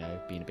been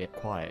a bit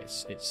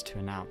quiet. It's to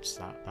announce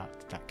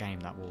that game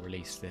that will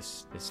release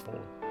this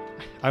fall.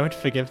 I would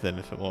forgive them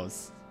if it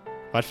was.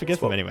 I'd forgive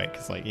them anyway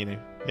because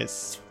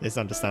it's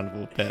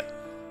understandable. But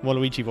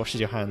Waluigi washes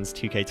your hands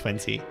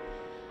 2K20.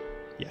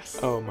 Yes.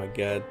 Oh my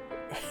god.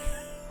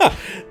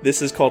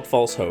 This is called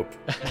false hope.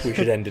 We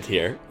should end it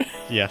here.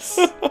 Yes,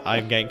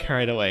 I'm getting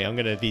carried away. I'm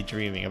going to be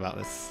dreaming about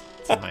this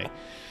tonight.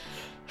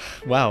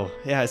 Well,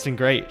 yeah, it's been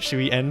great. Should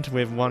we end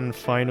with one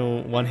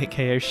final one-hit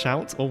KO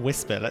shout or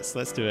whisper? Let's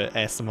do it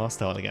ASMR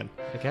style again.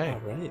 Okay. All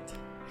right.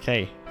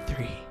 Okay.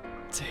 3,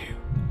 2,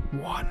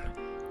 1.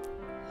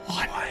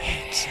 One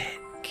hit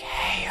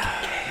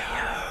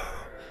KO.